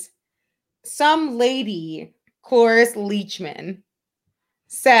because some lady, Cloris Leachman,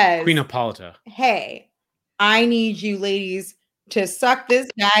 says, Queen Hippolyta, hey, I need you ladies to suck this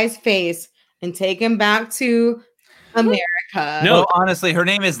guy's face and take him back to America. No, honestly, her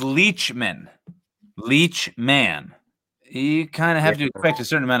name is Leachman. Leachman. You kind of have to expect a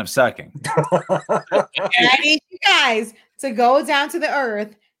certain amount of sucking. And I need you guys to go down to the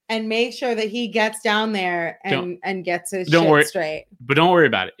earth and make sure that he gets down there and gets his shit straight. But don't worry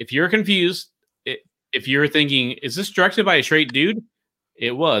about it. If you're confused, if you're thinking, is this directed by a straight dude?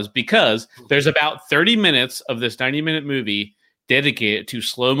 It was, because there's about 30 minutes of this 90-minute movie dedicated to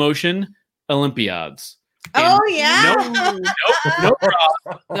slow motion Olympiads. Oh, yeah. No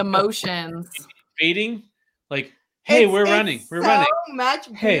problem. The motions. Fading. Like, hey, we're running. We're running. So much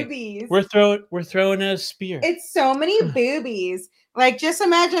boobies. Hey, we're throwing a spear. It's so many boobies. Like, just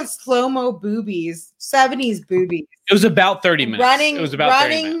imagine slow-mo boobies, 70s boobies. It was about 30 minutes. It was about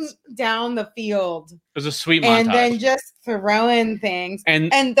 30 minutes. Down the field. It was a sweet montage. And then just throwing things. And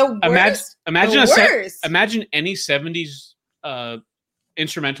the worst. Imagine any 70s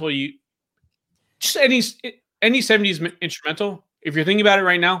instrumental. Just any 70s instrumental. If you're thinking about it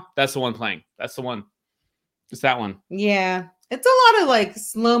right now, that's the one playing. That's the one. It's that one. Yeah. It's a lot of like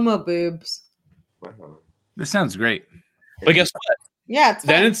slow-mo boobs. This sounds great. But guess what? Yeah,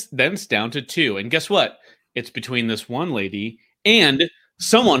 it's then it's down to 2. And guess what? It's between this one lady and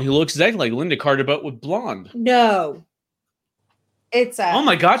someone who looks exactly like Linda Carter, but with blonde. No. It's a Oh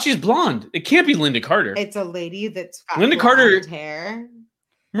my god, she's blonde. It can't be Linda Carter. It's a lady that's got Linda Carter hair.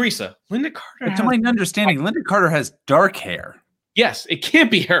 Marisa, Linda Carter. But to my understanding, Linda Carter has dark hair. Yes, it can't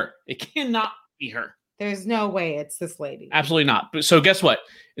be her. It cannot be her. There's no way it's this lady. Absolutely not. But so guess what?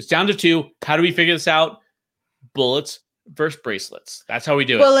 It's down to 2. How do we figure this out? Bullets versus bracelets. That's how we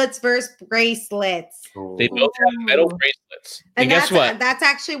do it. Bullets versus bracelets. They both have metal bracelets. And guess what? That's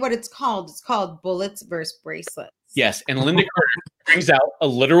actually what it's called. It's called bullets versus bracelets. Yes, and Linda Carter brings out a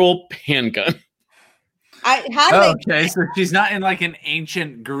literal handgun. So she's not in like an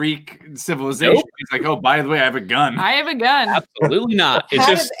ancient Greek civilization. Nope. She's like, oh, by the way, I have a gun. I have a gun. Absolutely not.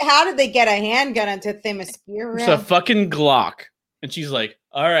 How did they get a handgun into Themyscira? It's a fucking Glock. And she's like,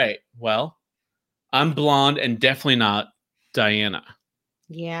 all right, well, I'm blonde and definitely not Diana.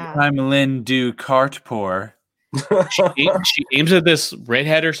 Yeah. I'm Lindu Cartpour. She aims at this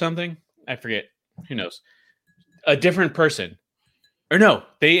redhead or something. I forget. Who knows? A different person. Or no,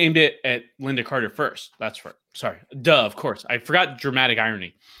 they aimed it at Linda Carter first. That's right. Sorry. Duh, of course. I forgot dramatic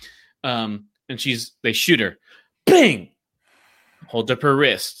irony. And they shoot her. Bing! Hold up her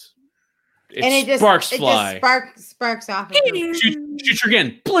wrist. Sparks fly. Sparks off. Shoot her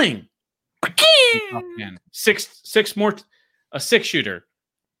again. Bling! Again. Six more. A 6-shooter.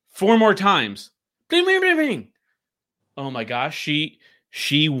 4 more times. Bling, bling, bling, bling. Oh my gosh.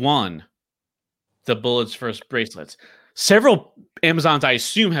 She won the bullets versus bracelets. Several Amazons, I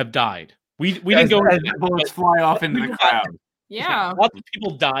assume, have died. We didn't go into the bullets fly off into the crowd. Yeah. Lots of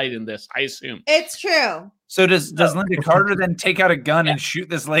people died in this, I assume. It's true. So does Linda Carter then take out a gun and shoot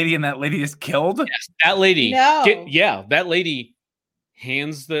this lady, and that lady is killed? Yes, that lady. No. That lady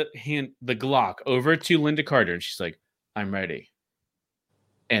hands the Glock over to Linda Carter, and she's like, I'm ready.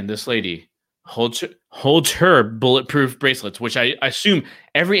 And this lady holds her bulletproof bracelets, which I assume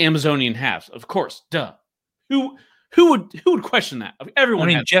every Amazonian has. Of course, duh. Who would question that? Everyone.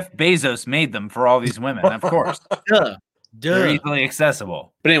 I mean, Jeff Bezos made them for all these women, of course. Duh. They're easily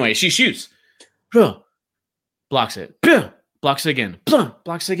accessible. But anyway, she shoots. Blocks it. Blocks it again.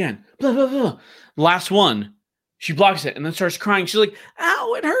 Blocks it again. Blah, blah, blah. Last one, she blocks it and then starts crying. She's like,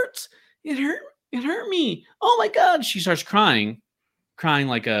 ow, it hurts. It hurt me. Oh my God. She starts crying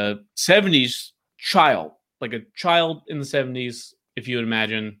like a 70s child, like a child in the 70s, if you would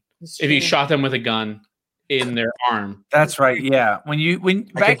imagine, if you shot them with a gun in their arm. That's right. Yeah. When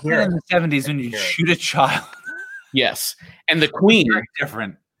back then in the 70s, when you shoot a child. Yes. And the queen. Very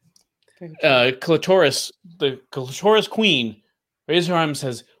different. Clitoris, the Clitoris queen, raises her arm and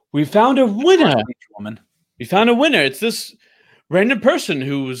says, we found a winner. We found a winner. It's this random person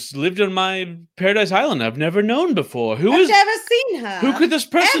who's lived on my Paradise Island I've never known before. I've never seen her. Who could this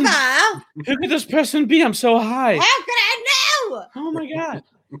person ever? Who could this person be? I'm so high. How could I know? Oh my God.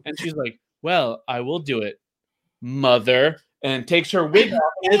 And she's like, well, I will do it, mother. and takes her wig off.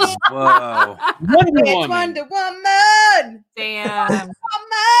 And it's Whoa. Wonder Woman. Damn.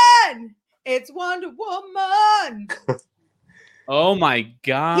 Woman. It's Wonder Woman. Oh my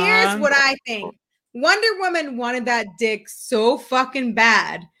God. Here's what I think. Wonder Woman wanted that dick so fucking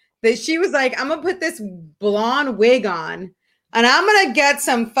bad that she was like, I'm gonna put this blonde wig on and I'm gonna get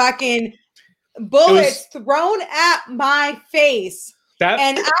some fucking bullets thrown at my face.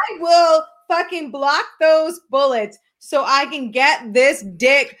 And I will fucking block those bullets so I can get this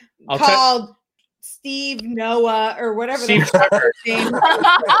dick called Steve Noah or whatever. Steve Trevor.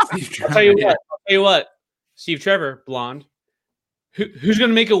 I'll tell you what. Steve Trevor, blonde. Who's going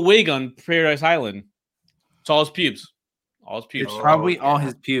to make a wig on Paradise Island? It's all his pubes. All his pubes. It's probably all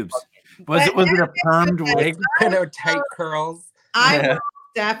his pubes. Was it a permed wig? Tight curls. I will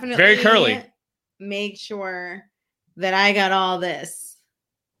definitely very curly. Make sure that I got all this.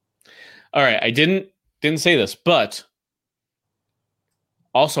 All right, I didn't say this, but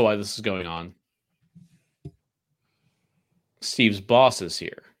also why this is going on. Steve's boss is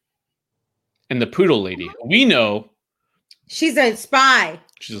here. And the poodle lady. We know she's a spy.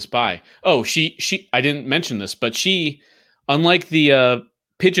 She's a spy. Oh, she I didn't mention this, but she, unlike the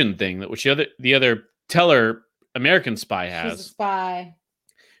pigeon thing that which the other Teller American spy has. She's a spy.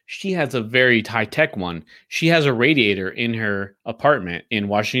 She has a very high-tech one. She has a radiator in her apartment in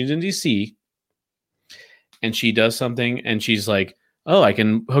Washington, D.C. And she does something and she's like, oh, I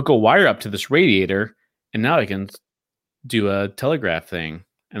can hook a wire up to this radiator and now I can do a telegraph thing.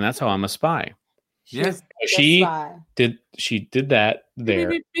 And that's how I'm a spy. Yes. She did that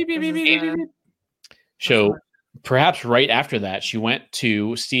there. So perhaps right after that, she went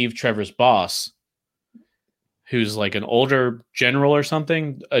to Steve Trevor's boss, who's like an older general or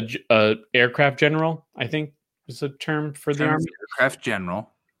something, a aircraft general, I think is the term for the army. Aircraft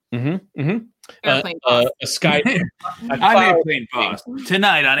general. A sky. I'm Airplane Boss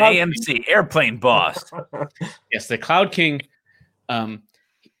tonight on AMC. Airplane Boss. Yes, the Cloud King. And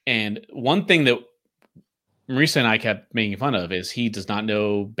one thing that Marisa and I kept making fun of is he does not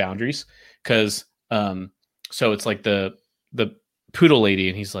know boundaries because so it's like the poodle lady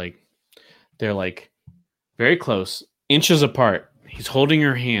and he's like they're like very close, inches apart. He's holding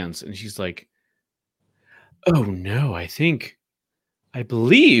her hands and she's like, oh no, I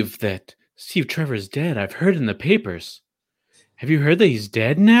believe that Steve Trevor is dead. I've heard in the papers. Have you heard that he's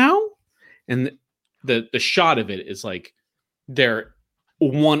dead now? And the shot of it is like they're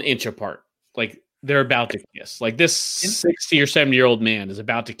 1 inch apart. Like they're about to kiss. Like this 60 or 70-year-old man is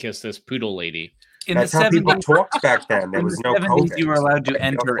about to kiss this poodle lady. In the 70s, people talked back then. There was no COVID. You were allowed to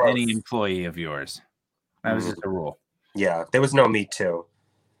enter any employee of yours. That was just a rule. Yeah, there was no Me Too.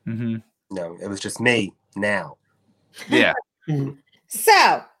 Mm-hmm. No, it was just me now. Yeah.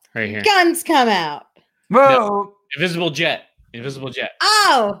 So, right here. Guns come out. Whoa. No. Invisible Jet.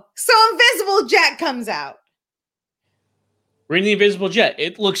 Oh, so Invisible Jet comes out. We're in the Invisible Jet.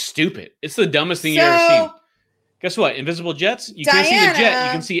 It looks stupid. It's the dumbest thing you've ever seen. Guess what? Invisible jets. You can't see the jet.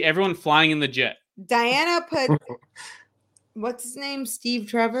 You can see everyone flying in the jet. Diana put what's his name? Steve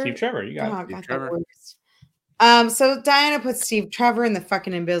Trevor. Steve Trevor. You got Steve Trevor. So Diana put Steve Trevor in the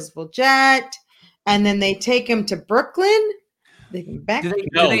fucking Invisible Jet, and then they take him to Brooklyn. They come back. Do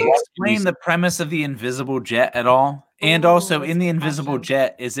they explain the premise of the Invisible Jet at all? And also, in the Invisible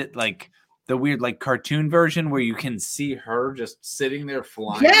Jet, is it like the weird, like cartoon version where you can see her just sitting there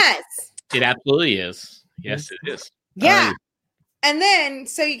flying? Yes, it absolutely is. Yes, it is. Yeah. And then,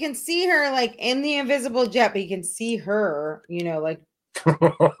 so you can see her like in the Invisible Jet, but you can see her, you know, like. You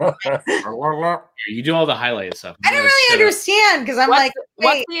do all the highlight stuff. I don't really understand because I'm like,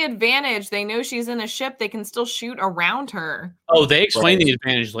 what's the advantage? They know she's in a ship. They can still shoot around her. Oh, they explain the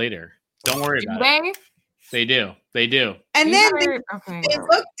advantage later. Don't worry about it. They do. And then they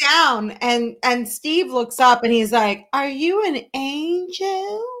look down and Steve looks up and he's like, are you an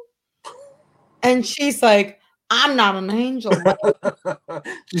angel? And she's like, I'm not an angel.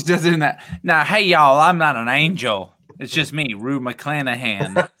 She says in that. Now, hey, y'all, I'm not an angel. It's just me, Rue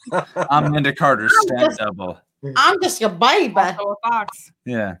McClanahan. I'm Linda Carter's stunt double. I'm just your baby. Also a fox.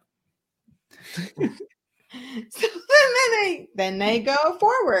 Yeah. So then they go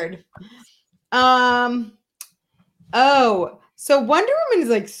forward. So Wonder Woman is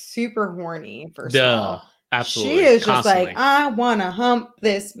like super horny. First of all, absolutely. She is just like, I want to hump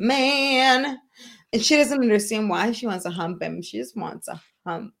this man. And she doesn't understand why she wants to hump him. She just wants a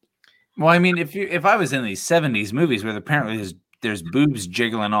hump. Well, I mean, if I was in these 70s movies where apparently there's boobs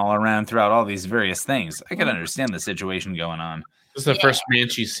jiggling all around throughout all these various things, I could understand the situation going on. This is the first man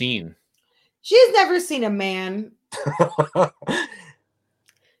she's seen. She's never seen a man.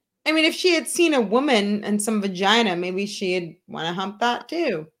 I mean, if she had seen a woman and some vagina, maybe she'd want to hump that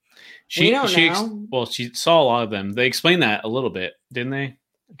too. We don't know. Well, she saw a lot of them. They explained that a little bit, didn't they?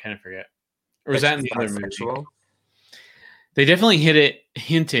 I kind of forget. Or was that in the other movie? They definitely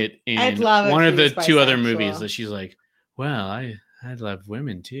hinted in one of the two other movies that she's like, well, I love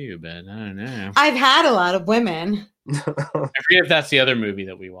women too, but I don't know. I've had a lot of women. I forget if that's the other movie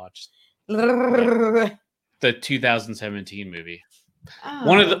that we watched. The 2017 movie.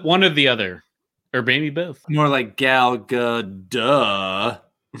 Oh. One of the other. Or maybe both. More like Gal Gadot.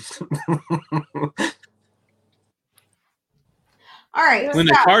 All right.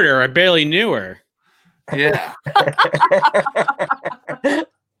 Linda Carter, I barely knew her. Yeah.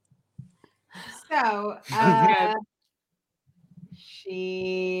 So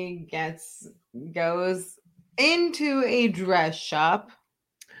she goes into a dress shop.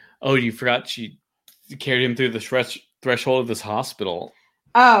 Oh, you forgot she carried him through the threshold of this hospital.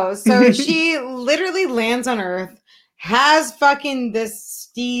 Oh, so she literally lands on Earth, has fucking this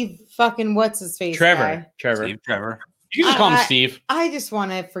Steve fucking what's his face? Trevor. Steve Trevor. You can just call him Steve. I just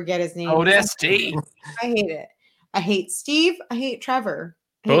want to forget his name. Oh, that's Steve. I hate it. I hate Steve. I hate Trevor.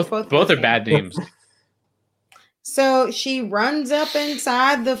 Both are bad names. So she runs up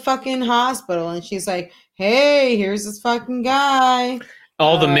inside the fucking hospital and she's like, hey, here's this fucking guy.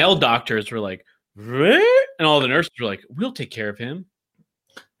 All the male doctors were like, what? And all the nurses were like, we'll take care of him.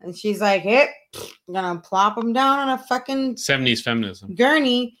 And she's like, hey, I'm going to plop him down on a fucking 70s feminism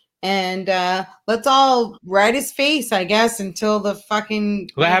gurney. And let's all write his face, I guess, until the fucking...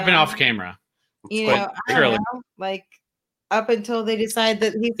 Well, that happened off camera. You know, I don't know, like up until they decide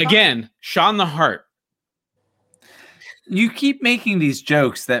that he's... Again, shot in the heart. You keep making these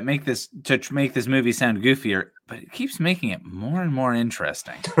jokes that make this movie sound goofier, but it keeps making it more and more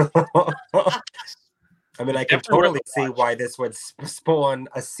interesting. I mean, I can totally see why this would spawn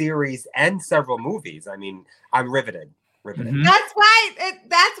a series and several movies. I mean, I'm riveted. Mm-hmm. That's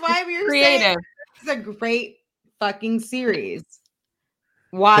why we were creative. Saying it's a great fucking series.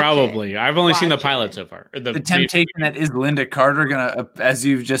 Probably. I've only seen the pilot so far. The temptation that is Linda Carter gonna, as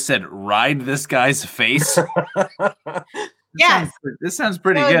you've just said, ride this guy's face. Yes, this sounds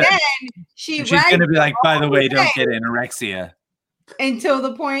pretty good. Then she's gonna be like, by the way, don't get anorexia. Until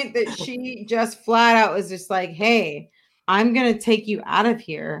the point that she just flat out was just like, hey, I'm gonna take you out of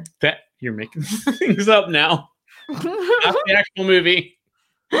here. That you're making things up now. Not the actual movie.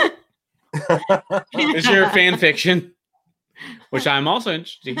 It's your fan fiction. Which I'm also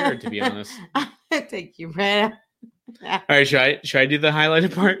interested to hear, to be honest. I take you right out. All right, should I do the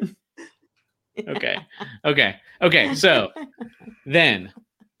highlighted part? Okay. So then,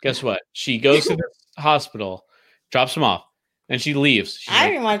 guess what? She goes to the hospital, drops him off, and she leaves. She's I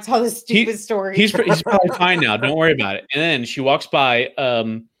didn't want to tell this stupid story. He's probably fine now. Don't worry about it. And then she walks by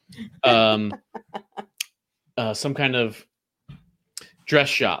some kind of dress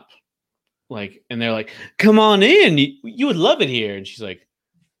shop. And they're like, come on in. You would love it here. And she's like,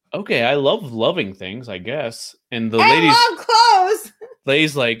 okay, I love loving things, I guess. And the love clothes.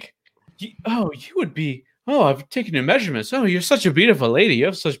 Lady's like, you would be, I've taken your measurements. Oh, you're such a beautiful lady. You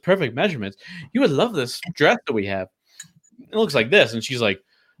have such perfect measurements. You would love this dress that we have. It looks like this. And she's like,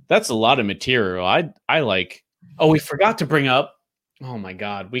 that's a lot of material. I like, we forgot to bring up, oh my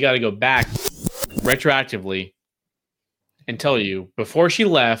God, we got to go back retroactively and tell you before she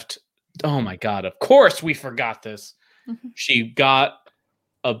left. Oh my God! Of course we forgot this. Mm-hmm. She got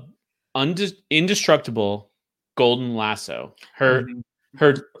a indestructible golden lasso. Her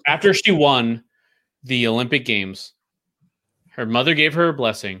after she won the Olympic Games, her mother gave her a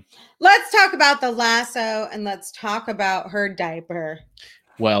blessing. Let's talk about the lasso and let's talk about her diaper.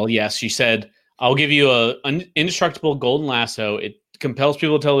 Well, yes, she said, "I'll give you an indestructible golden lasso. It compels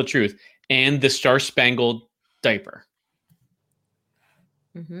people to tell the truth, and the star-spangled diaper."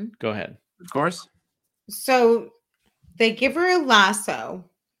 Mm-hmm. Go ahead. Of course. So they give her a lasso,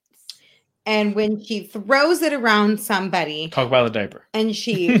 and when she throws it around somebody, talk about the diaper, and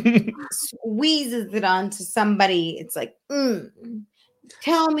she squeezes it onto somebody, it's like,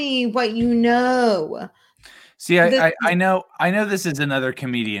 tell me what you know. See, I know this is another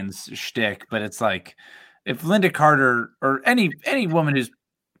comedian's shtick, but it's like if Linda Carter or any woman who's,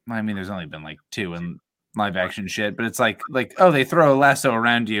 I mean, there's only been like two in live action shit, but it's like, they throw a lasso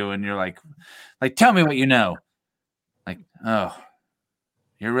around you and you're like, tell me what you know. Like, oh,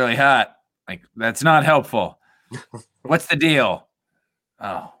 you're really hot. Like, that's not helpful. What's the deal?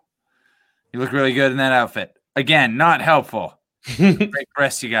 Oh, you look really good in that outfit. Again, not helpful. Great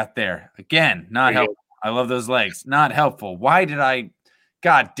breasts you got there. Again, not helpful. I love those legs. Not helpful. Why did I?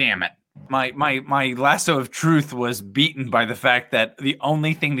 God damn it. My lasso of truth was beaten by the fact that the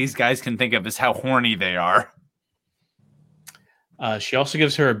only thing these guys can think of is how horny they are. She also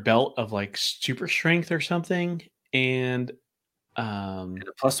gives her a belt of like super strength or something, and a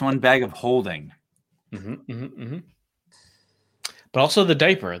 +1 bag of holding. But also the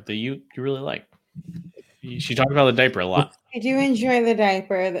diaper that you really like. She talked about the diaper a lot. I do enjoy the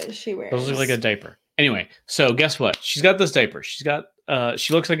diaper that she wears. Those look like a diaper. Anyway, so guess what? She's got this diaper. She's got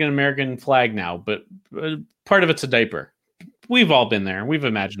she looks like an American flag now, but part of it's a diaper. We've all been there. We've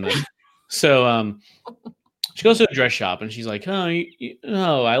imagined this. So she goes to a dress shop and she's like,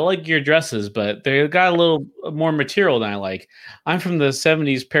 "Oh, I like your dresses, but they got a little more material than I like. I'm from the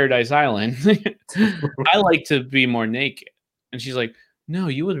 70s Paradise Island. I like to be more naked." And she's like, "No,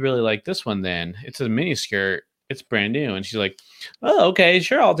 you would really like this one then. It's a mini skirt. It's brand new." And she's like, "Oh, okay,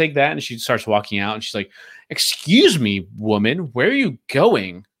 sure, I'll take that." And she starts walking out and she's like, "Excuse me, woman, where are you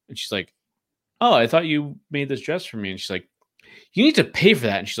going?" And she's like, "Oh, I thought you made this dress for me." And she's like, "You need to pay for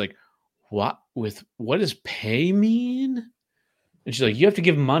that." And she's like, "What does pay mean?" And she's like, "You have to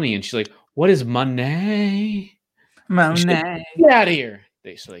give money." And she's like, "What is money?" Money. Like, "Get out of here."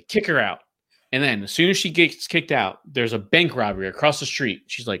 So they kick her out. And then as soon as she gets kicked out, there's a bank robbery across the street.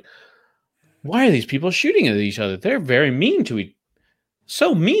 She's like, "Why are these people shooting at each other? They're very mean to each other.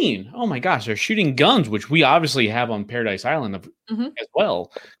 So mean. Oh my gosh, they're shooting guns," which we obviously have on Paradise Island as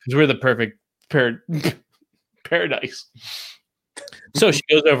well, because we're the perfect paradise. So she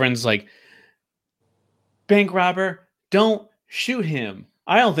goes over and is like, "Bank robber, don't shoot him.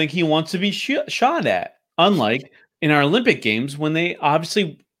 I don't think he wants to be shot at." Unlike in our Olympic Games, when they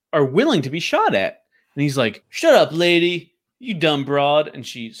obviously are willing to be shot at. And he's like, "Shut up, lady, you dumb broad." And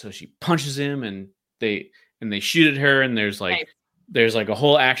she punches him, and they shoot at her, and there's like a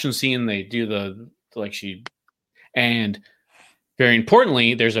whole action scene. They do and very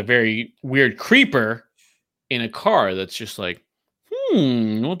importantly, there's a very weird creeper in a car that's just like,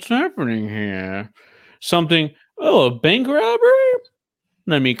 what's happening here? A bank robbery?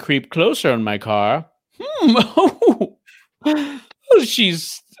 Let me creep closer in my car.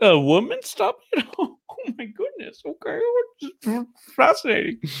 She's a woman? Stop it. Oh my goodness. Okay.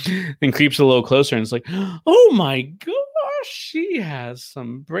 Fascinating. And creeps a little closer and it's like, "Oh my gosh, she has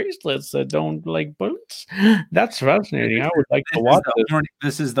some bracelets that don't like bullets. That's fascinating. I would like to watch this."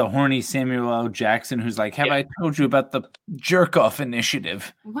 This is the horny Samuel L. Jackson who's like, "Have I told you about the jerk off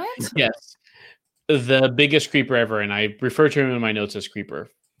initiative?" What? Yes. The biggest creeper ever. And I refer to him in my notes as creeper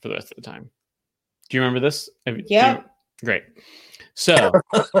for the rest of the time. Do you remember this? Yeah. Great. So,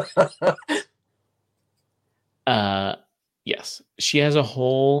 yes, she has a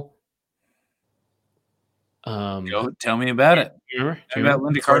whole. Tell me about it. Remember? Tell me about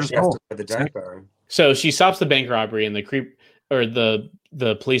Linda Carter's role. So she stops the bank robbery, and the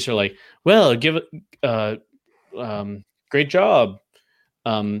police are like, "Well, give it, great job.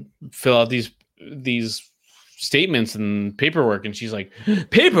 Fill out these statements and paperwork." And she's like,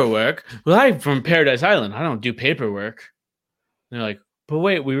 "Paperwork? Well, I'm from Paradise Island. I don't do paperwork." And they're like, "But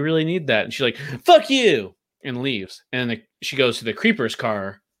wait, we really need that." And she's like, "Fuck you," and leaves. And she goes to the creeper's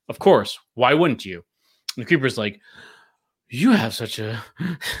car. Of course, why wouldn't you? And the creeper's like, "You have such a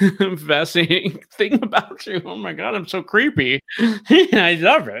fascinating thing about you. Oh my God, I'm so creepy. I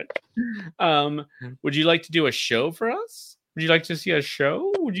love it. Would you like to do a show for us? Would you like to see a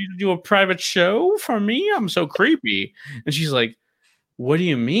show? Would you do a private show for me? I'm so creepy." And she's like, "What do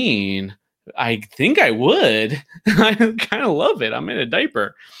you mean? I think I would. I kind of love it. I'm in a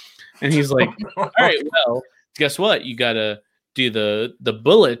diaper." And he's like, "All right, well, guess what? You got to do the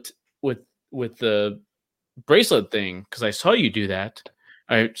bullet with the bracelet thing, because I saw you do that."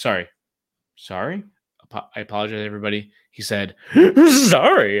 Sorry. I apologize, everybody. He said,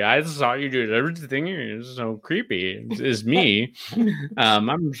 "Sorry, I saw you do everything. It's so creepy. It's me.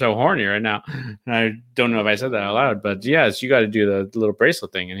 I'm so horny right now." And I don't know if I said that out loud, but yes, you got to do the little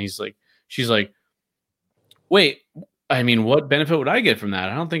bracelet thing. And she's like, "Wait, I mean, what benefit would I get from that?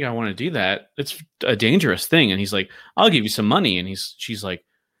 I don't think I want to do that. It's a dangerous thing." And he's like, "I'll give you some money." And she's like,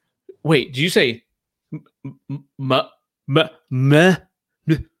 "Wait, did you say money?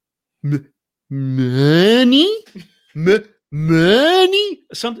 Money?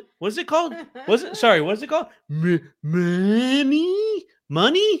 Something? What's it called? What's it called? Money?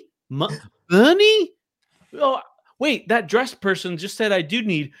 Money? Oh, wait, that dress person just said I do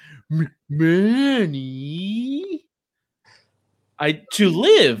need money to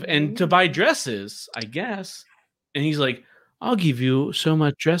live and to buy dresses, I guess." And he's like, "I'll give you so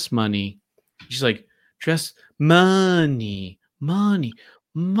much dress money." She's like, "Dress money.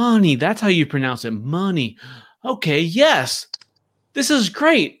 That's how you pronounce it. Money. Okay, yes. This is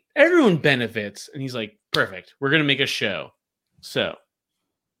great. Everyone benefits. And he's like, perfect. We're going to make a show. So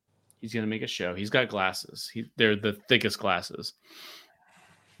he's going to make a show. He's got glasses. They're the thickest glasses.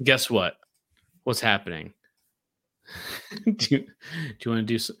 Guess what? What's happening? do you want to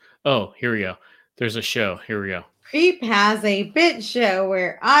do so? Oh, here we go. There's a show. Here we go. Creep has a bit show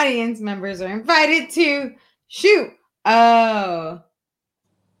where audience members are invited to shoot. Oh.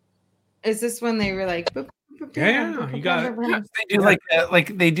 Is this when they were like, boop, boop, yeah, you got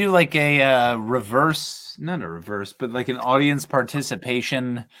it. They do like a reverse, not a reverse, but like an audience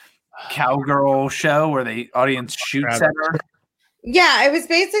participation cowgirl show where the audience shoots at her. Yeah, it was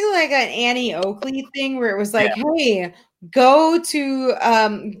basically like an Annie Oakley thing where it was like, hey, go to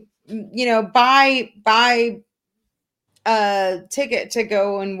buy a ticket to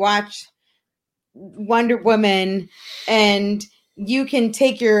go and watch Wonder Woman, and you can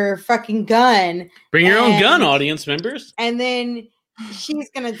take your fucking gun. Bring your own gun, audience members. And then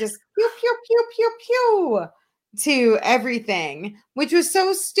she's gonna just pew pew pew pew pew to everything, which was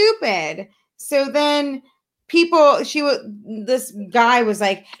so stupid. So then this guy was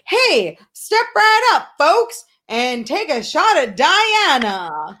like, hey, step right up, folks, and take a shot at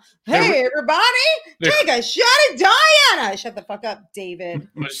Diana. Hey, everybody, take a shot at Diana. Shut the fuck up, David.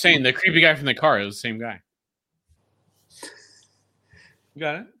 I was saying, the creepy guy from the car is the same guy. You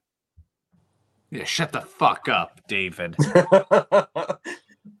got it? Yeah, shut the fuck up, David. You're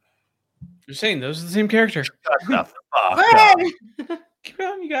saying those are the same character. Shut the fuck up. Keep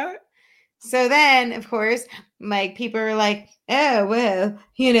going, you got it. So then, of course, like people are like, oh, well,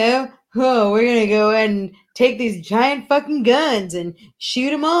 we're going to go and take these giant fucking guns and shoot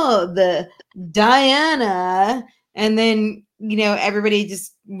them all, the Diana. And then, everybody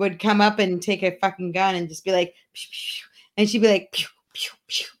just would come up and take a fucking gun and just be like, pew, pew, and she'd be like, pew, pew,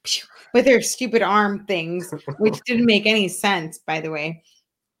 pew, pew, with her stupid arm things, which didn't make any sense, by the way.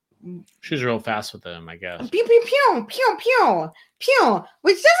 She was real fast with them, I guess. Pew, pew, pew, pew, pew, pew,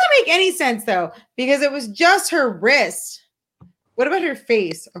 which doesn't make any sense, though, because it was just her wrist. What about her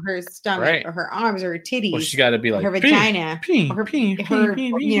face or her stomach or her arms or her titties? Well, she got to be like her vagina, or her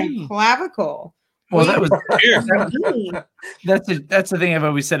clavicle. Well, that was that's the thing I've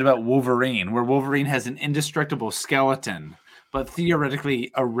always said about Wolverine, where Wolverine has an indestructible skeleton, but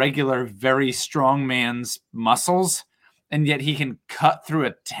theoretically a regular, very strong man's muscles, and yet he can cut through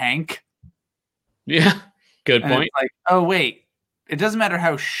a tank. Yeah, good point. It's like, oh wait, it doesn't matter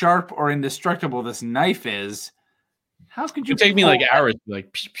how sharp or indestructible this knife is. How could you? It take me like hours.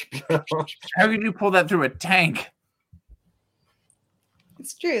 Like, how could you pull that through a tank?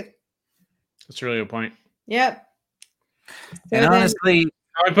 It's truth. That's really a point. Yep. So and honestly,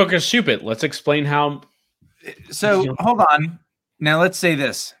 comic book is stupid. Let's explain how. So hold on. Now let's say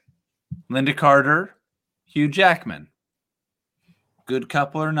this: Linda Carter, Hugh Jackman, good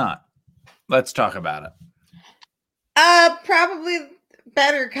couple or not? Let's talk about it. Probably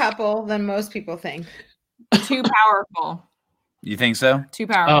better couple than most people think. Too powerful. You think so? Too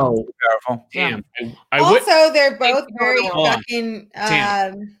powerful. Oh, too powerful. Damn. Also, they're both very fucking.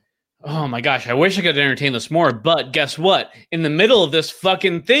 Oh my gosh, I wish I could entertain this more, but guess what? In the middle of this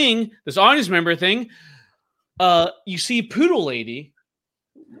fucking thing, this audience member thing, you see Poodle Lady,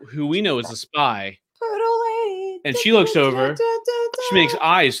 who we know is a spy. Poodle Lady. And she looks over, she makes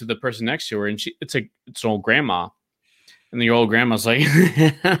eyes to the person next to her, and it's an old grandma. And the old grandma's like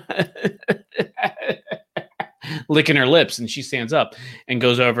licking her lips, and she stands up and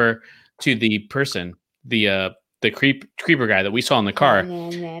goes over to the person, the creeper guy that we saw in the car.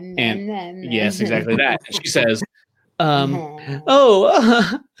 And yes, exactly that. And she says, I'm an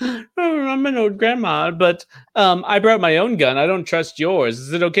old grandma, but I brought my own gun. I don't trust yours.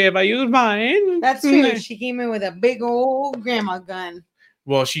 Is it okay if I use mine? That's true. She came in with a big old grandma gun.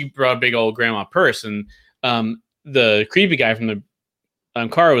 Well, she brought a big old grandma purse, and the creepy guy from the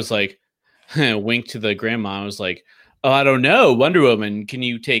car was like, wink to the grandma. I was like, oh, I don't know. Wonder Woman, can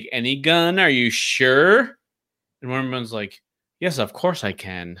you take any gun? Are you sure? And Wonder Woman's like, yes, of course I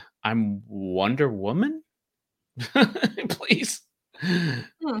can. I'm Wonder Woman? Please.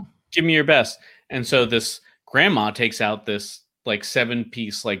 Give me your best. And so this grandma takes out this like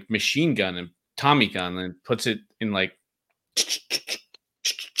 7-piece like machine gun and Tommy gun and puts it in like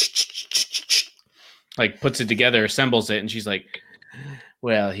puts it together, assembles it, and she's like,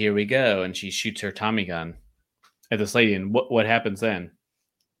 well, here we go. And she shoots her Tommy gun at this lady. And what happens then?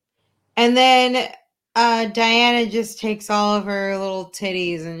 And then Diana just takes all of her little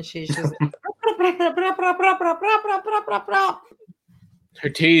titties and she's just her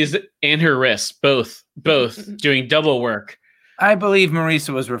titties and her wrists, both doing double work. I believe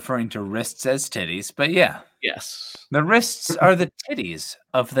Marisa was referring to wrists as titties, but yeah. Yes. The wrists are the titties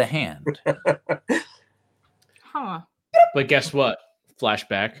of the hand. Huh. But guess what?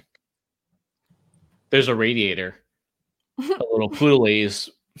 Flashback. There's a radiator. A little Pluto is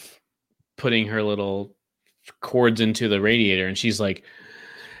putting her little cords into the radiator, and she's like,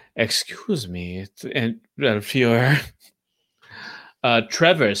 "Excuse me, and if you're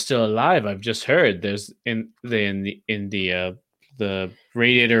Trevor is still alive, I've just heard. There's in the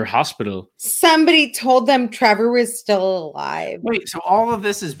radiator hospital." Somebody told them Trevor was still alive. Wait, so all of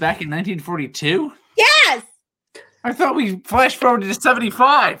this is back in 1942? Yes. I thought we flash forwarded to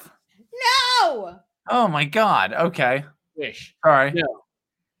 75. No. Oh my God. Okay. Wish. All right. No.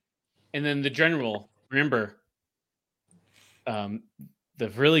 And then the general, remember, the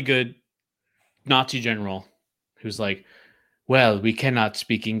really good Nazi general who's like, well, we cannot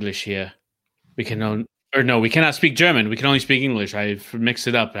speak English here. We cannot speak German. We can only speak English. I've mixed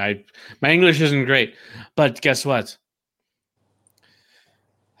it up. My English isn't great. But guess what?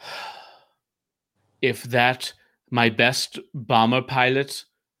 If my best bomber pilot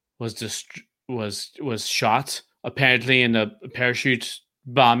was shot apparently in a parachute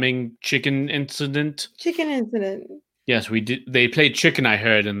bombing chicken incident. Chicken incident. Yes, we did. They played chicken, I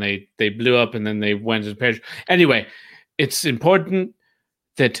heard, and they blew up, and then they went to parachute. Anyway, it's important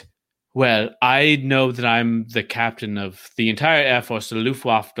that, well, I know that I'm the captain of the entire Air Force, the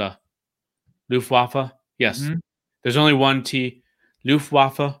Luftwaffe. Luftwaffe? Yes. Mm-hmm. There's only one T.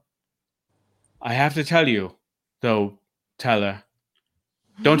 Luftwaffe. I have to tell you, though, Teller.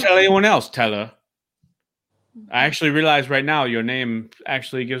 Don't tell anyone else, Teller. I actually realize right now your name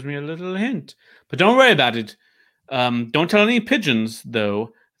actually gives me a little hint. But don't worry about it. Don't tell any pigeons,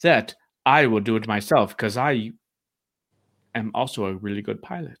 though, that I will do it myself, because I am also a really good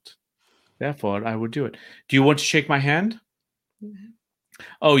pilot. Therefore, I will do it. Do you want to shake my hand? Mm-hmm.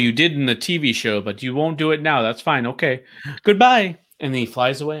 Oh, you did in the TV show, but you won't do it now. That's fine. Okay. Goodbye. And then he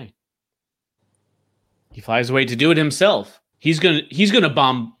flies away. He flies away to do it himself. He's gonna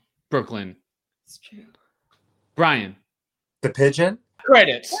bomb Brooklyn. It's true. Brian. The pigeon?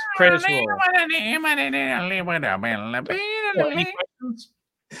 Credits roll.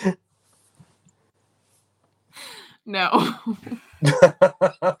 No.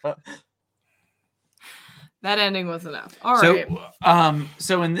 That ending was enough. All right.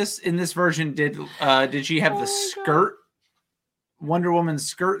 So in this version, did she have the skirt? Wonder Woman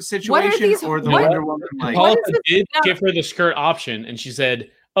skirt situation, or the Wonder Woman like? Paula did give her the skirt option, and she said,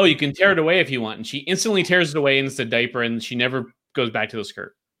 "Oh, you can tear it away if you want." And she instantly tears it away, and it's a diaper, and she never goes back to the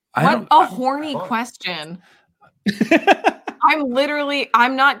skirt. What a horny question!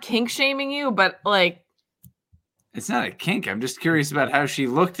 I'm not kink shaming you, but like, it's not a kink. I'm just curious about how she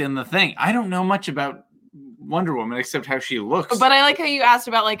looked in the thing. I don't know much about Wonder Woman except how she looks. But I like how you asked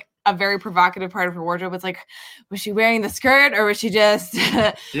about like a very provocative part of her wardrobe. It's like, was she wearing the skirt or was she just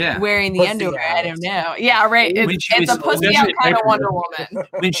wearing the pussy underwear? Out. I don't know. Yeah, right. It's a pussy out kind of Wonder Woman.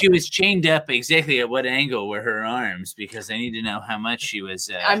 When she was chained up exactly at what angle were her arms? Because I need to know how much she was.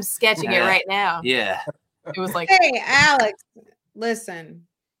 I'm sketching it right now. Yeah. It was like, hey, Alex, listen.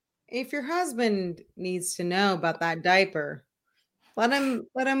 If your husband needs to know about that diaper, let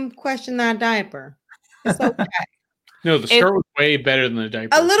him question that diaper. It's okay. No, the skirt was way better than the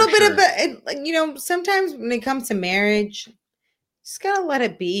diaper. A little bit of it, sometimes when it comes to marriage, just gotta let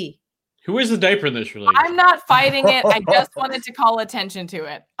it be. Who is the diaper in this relationship? I'm not fighting it. I just wanted to call attention to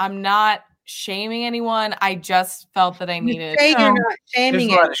it. I'm not shaming anyone. I just felt that I needed. You're not shaming.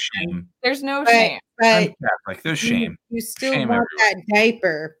 There's a lot of shame. There's no shame. But there's shame. You still want that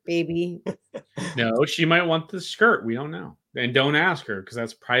diaper, baby. No, she might want the skirt. We don't know. And don't ask her because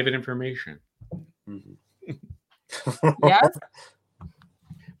that's private information. Mm-hmm. Yes. But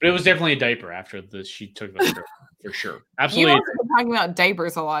it was definitely a diaper after she took the skirt for sure. Absolutely. You also been talking about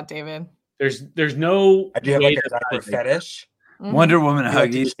diapers a lot, David. There's no. I do have like a diaper fetish. Mm-hmm. Wonder Woman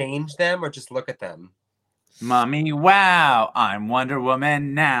huggies. Change them or just look at them. Mommy, wow! I'm Wonder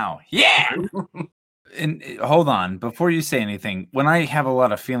Woman now. Yeah. And hold on, before you say anything, when I have a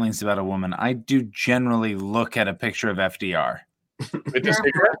lot of feelings about a woman, I do generally look at a picture of FDR. With the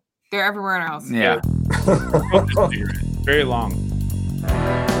cigarette? They're everywhere in our house. Yeah. Very long.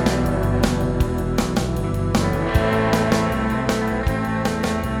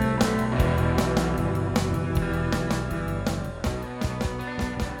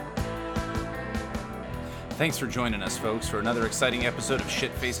 Thanks for joining us, folks, for another exciting episode of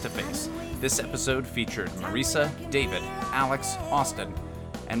Shit Face to Face. This episode featured Marisa, David, Alex, Austin,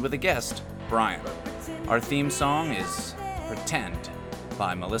 and with a guest, Brian. Our theme song is Pretend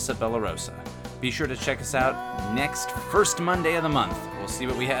by Melissa Bellarosa. Be sure to check us out next first Monday of the month. We'll see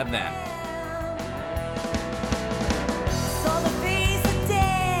what we have then.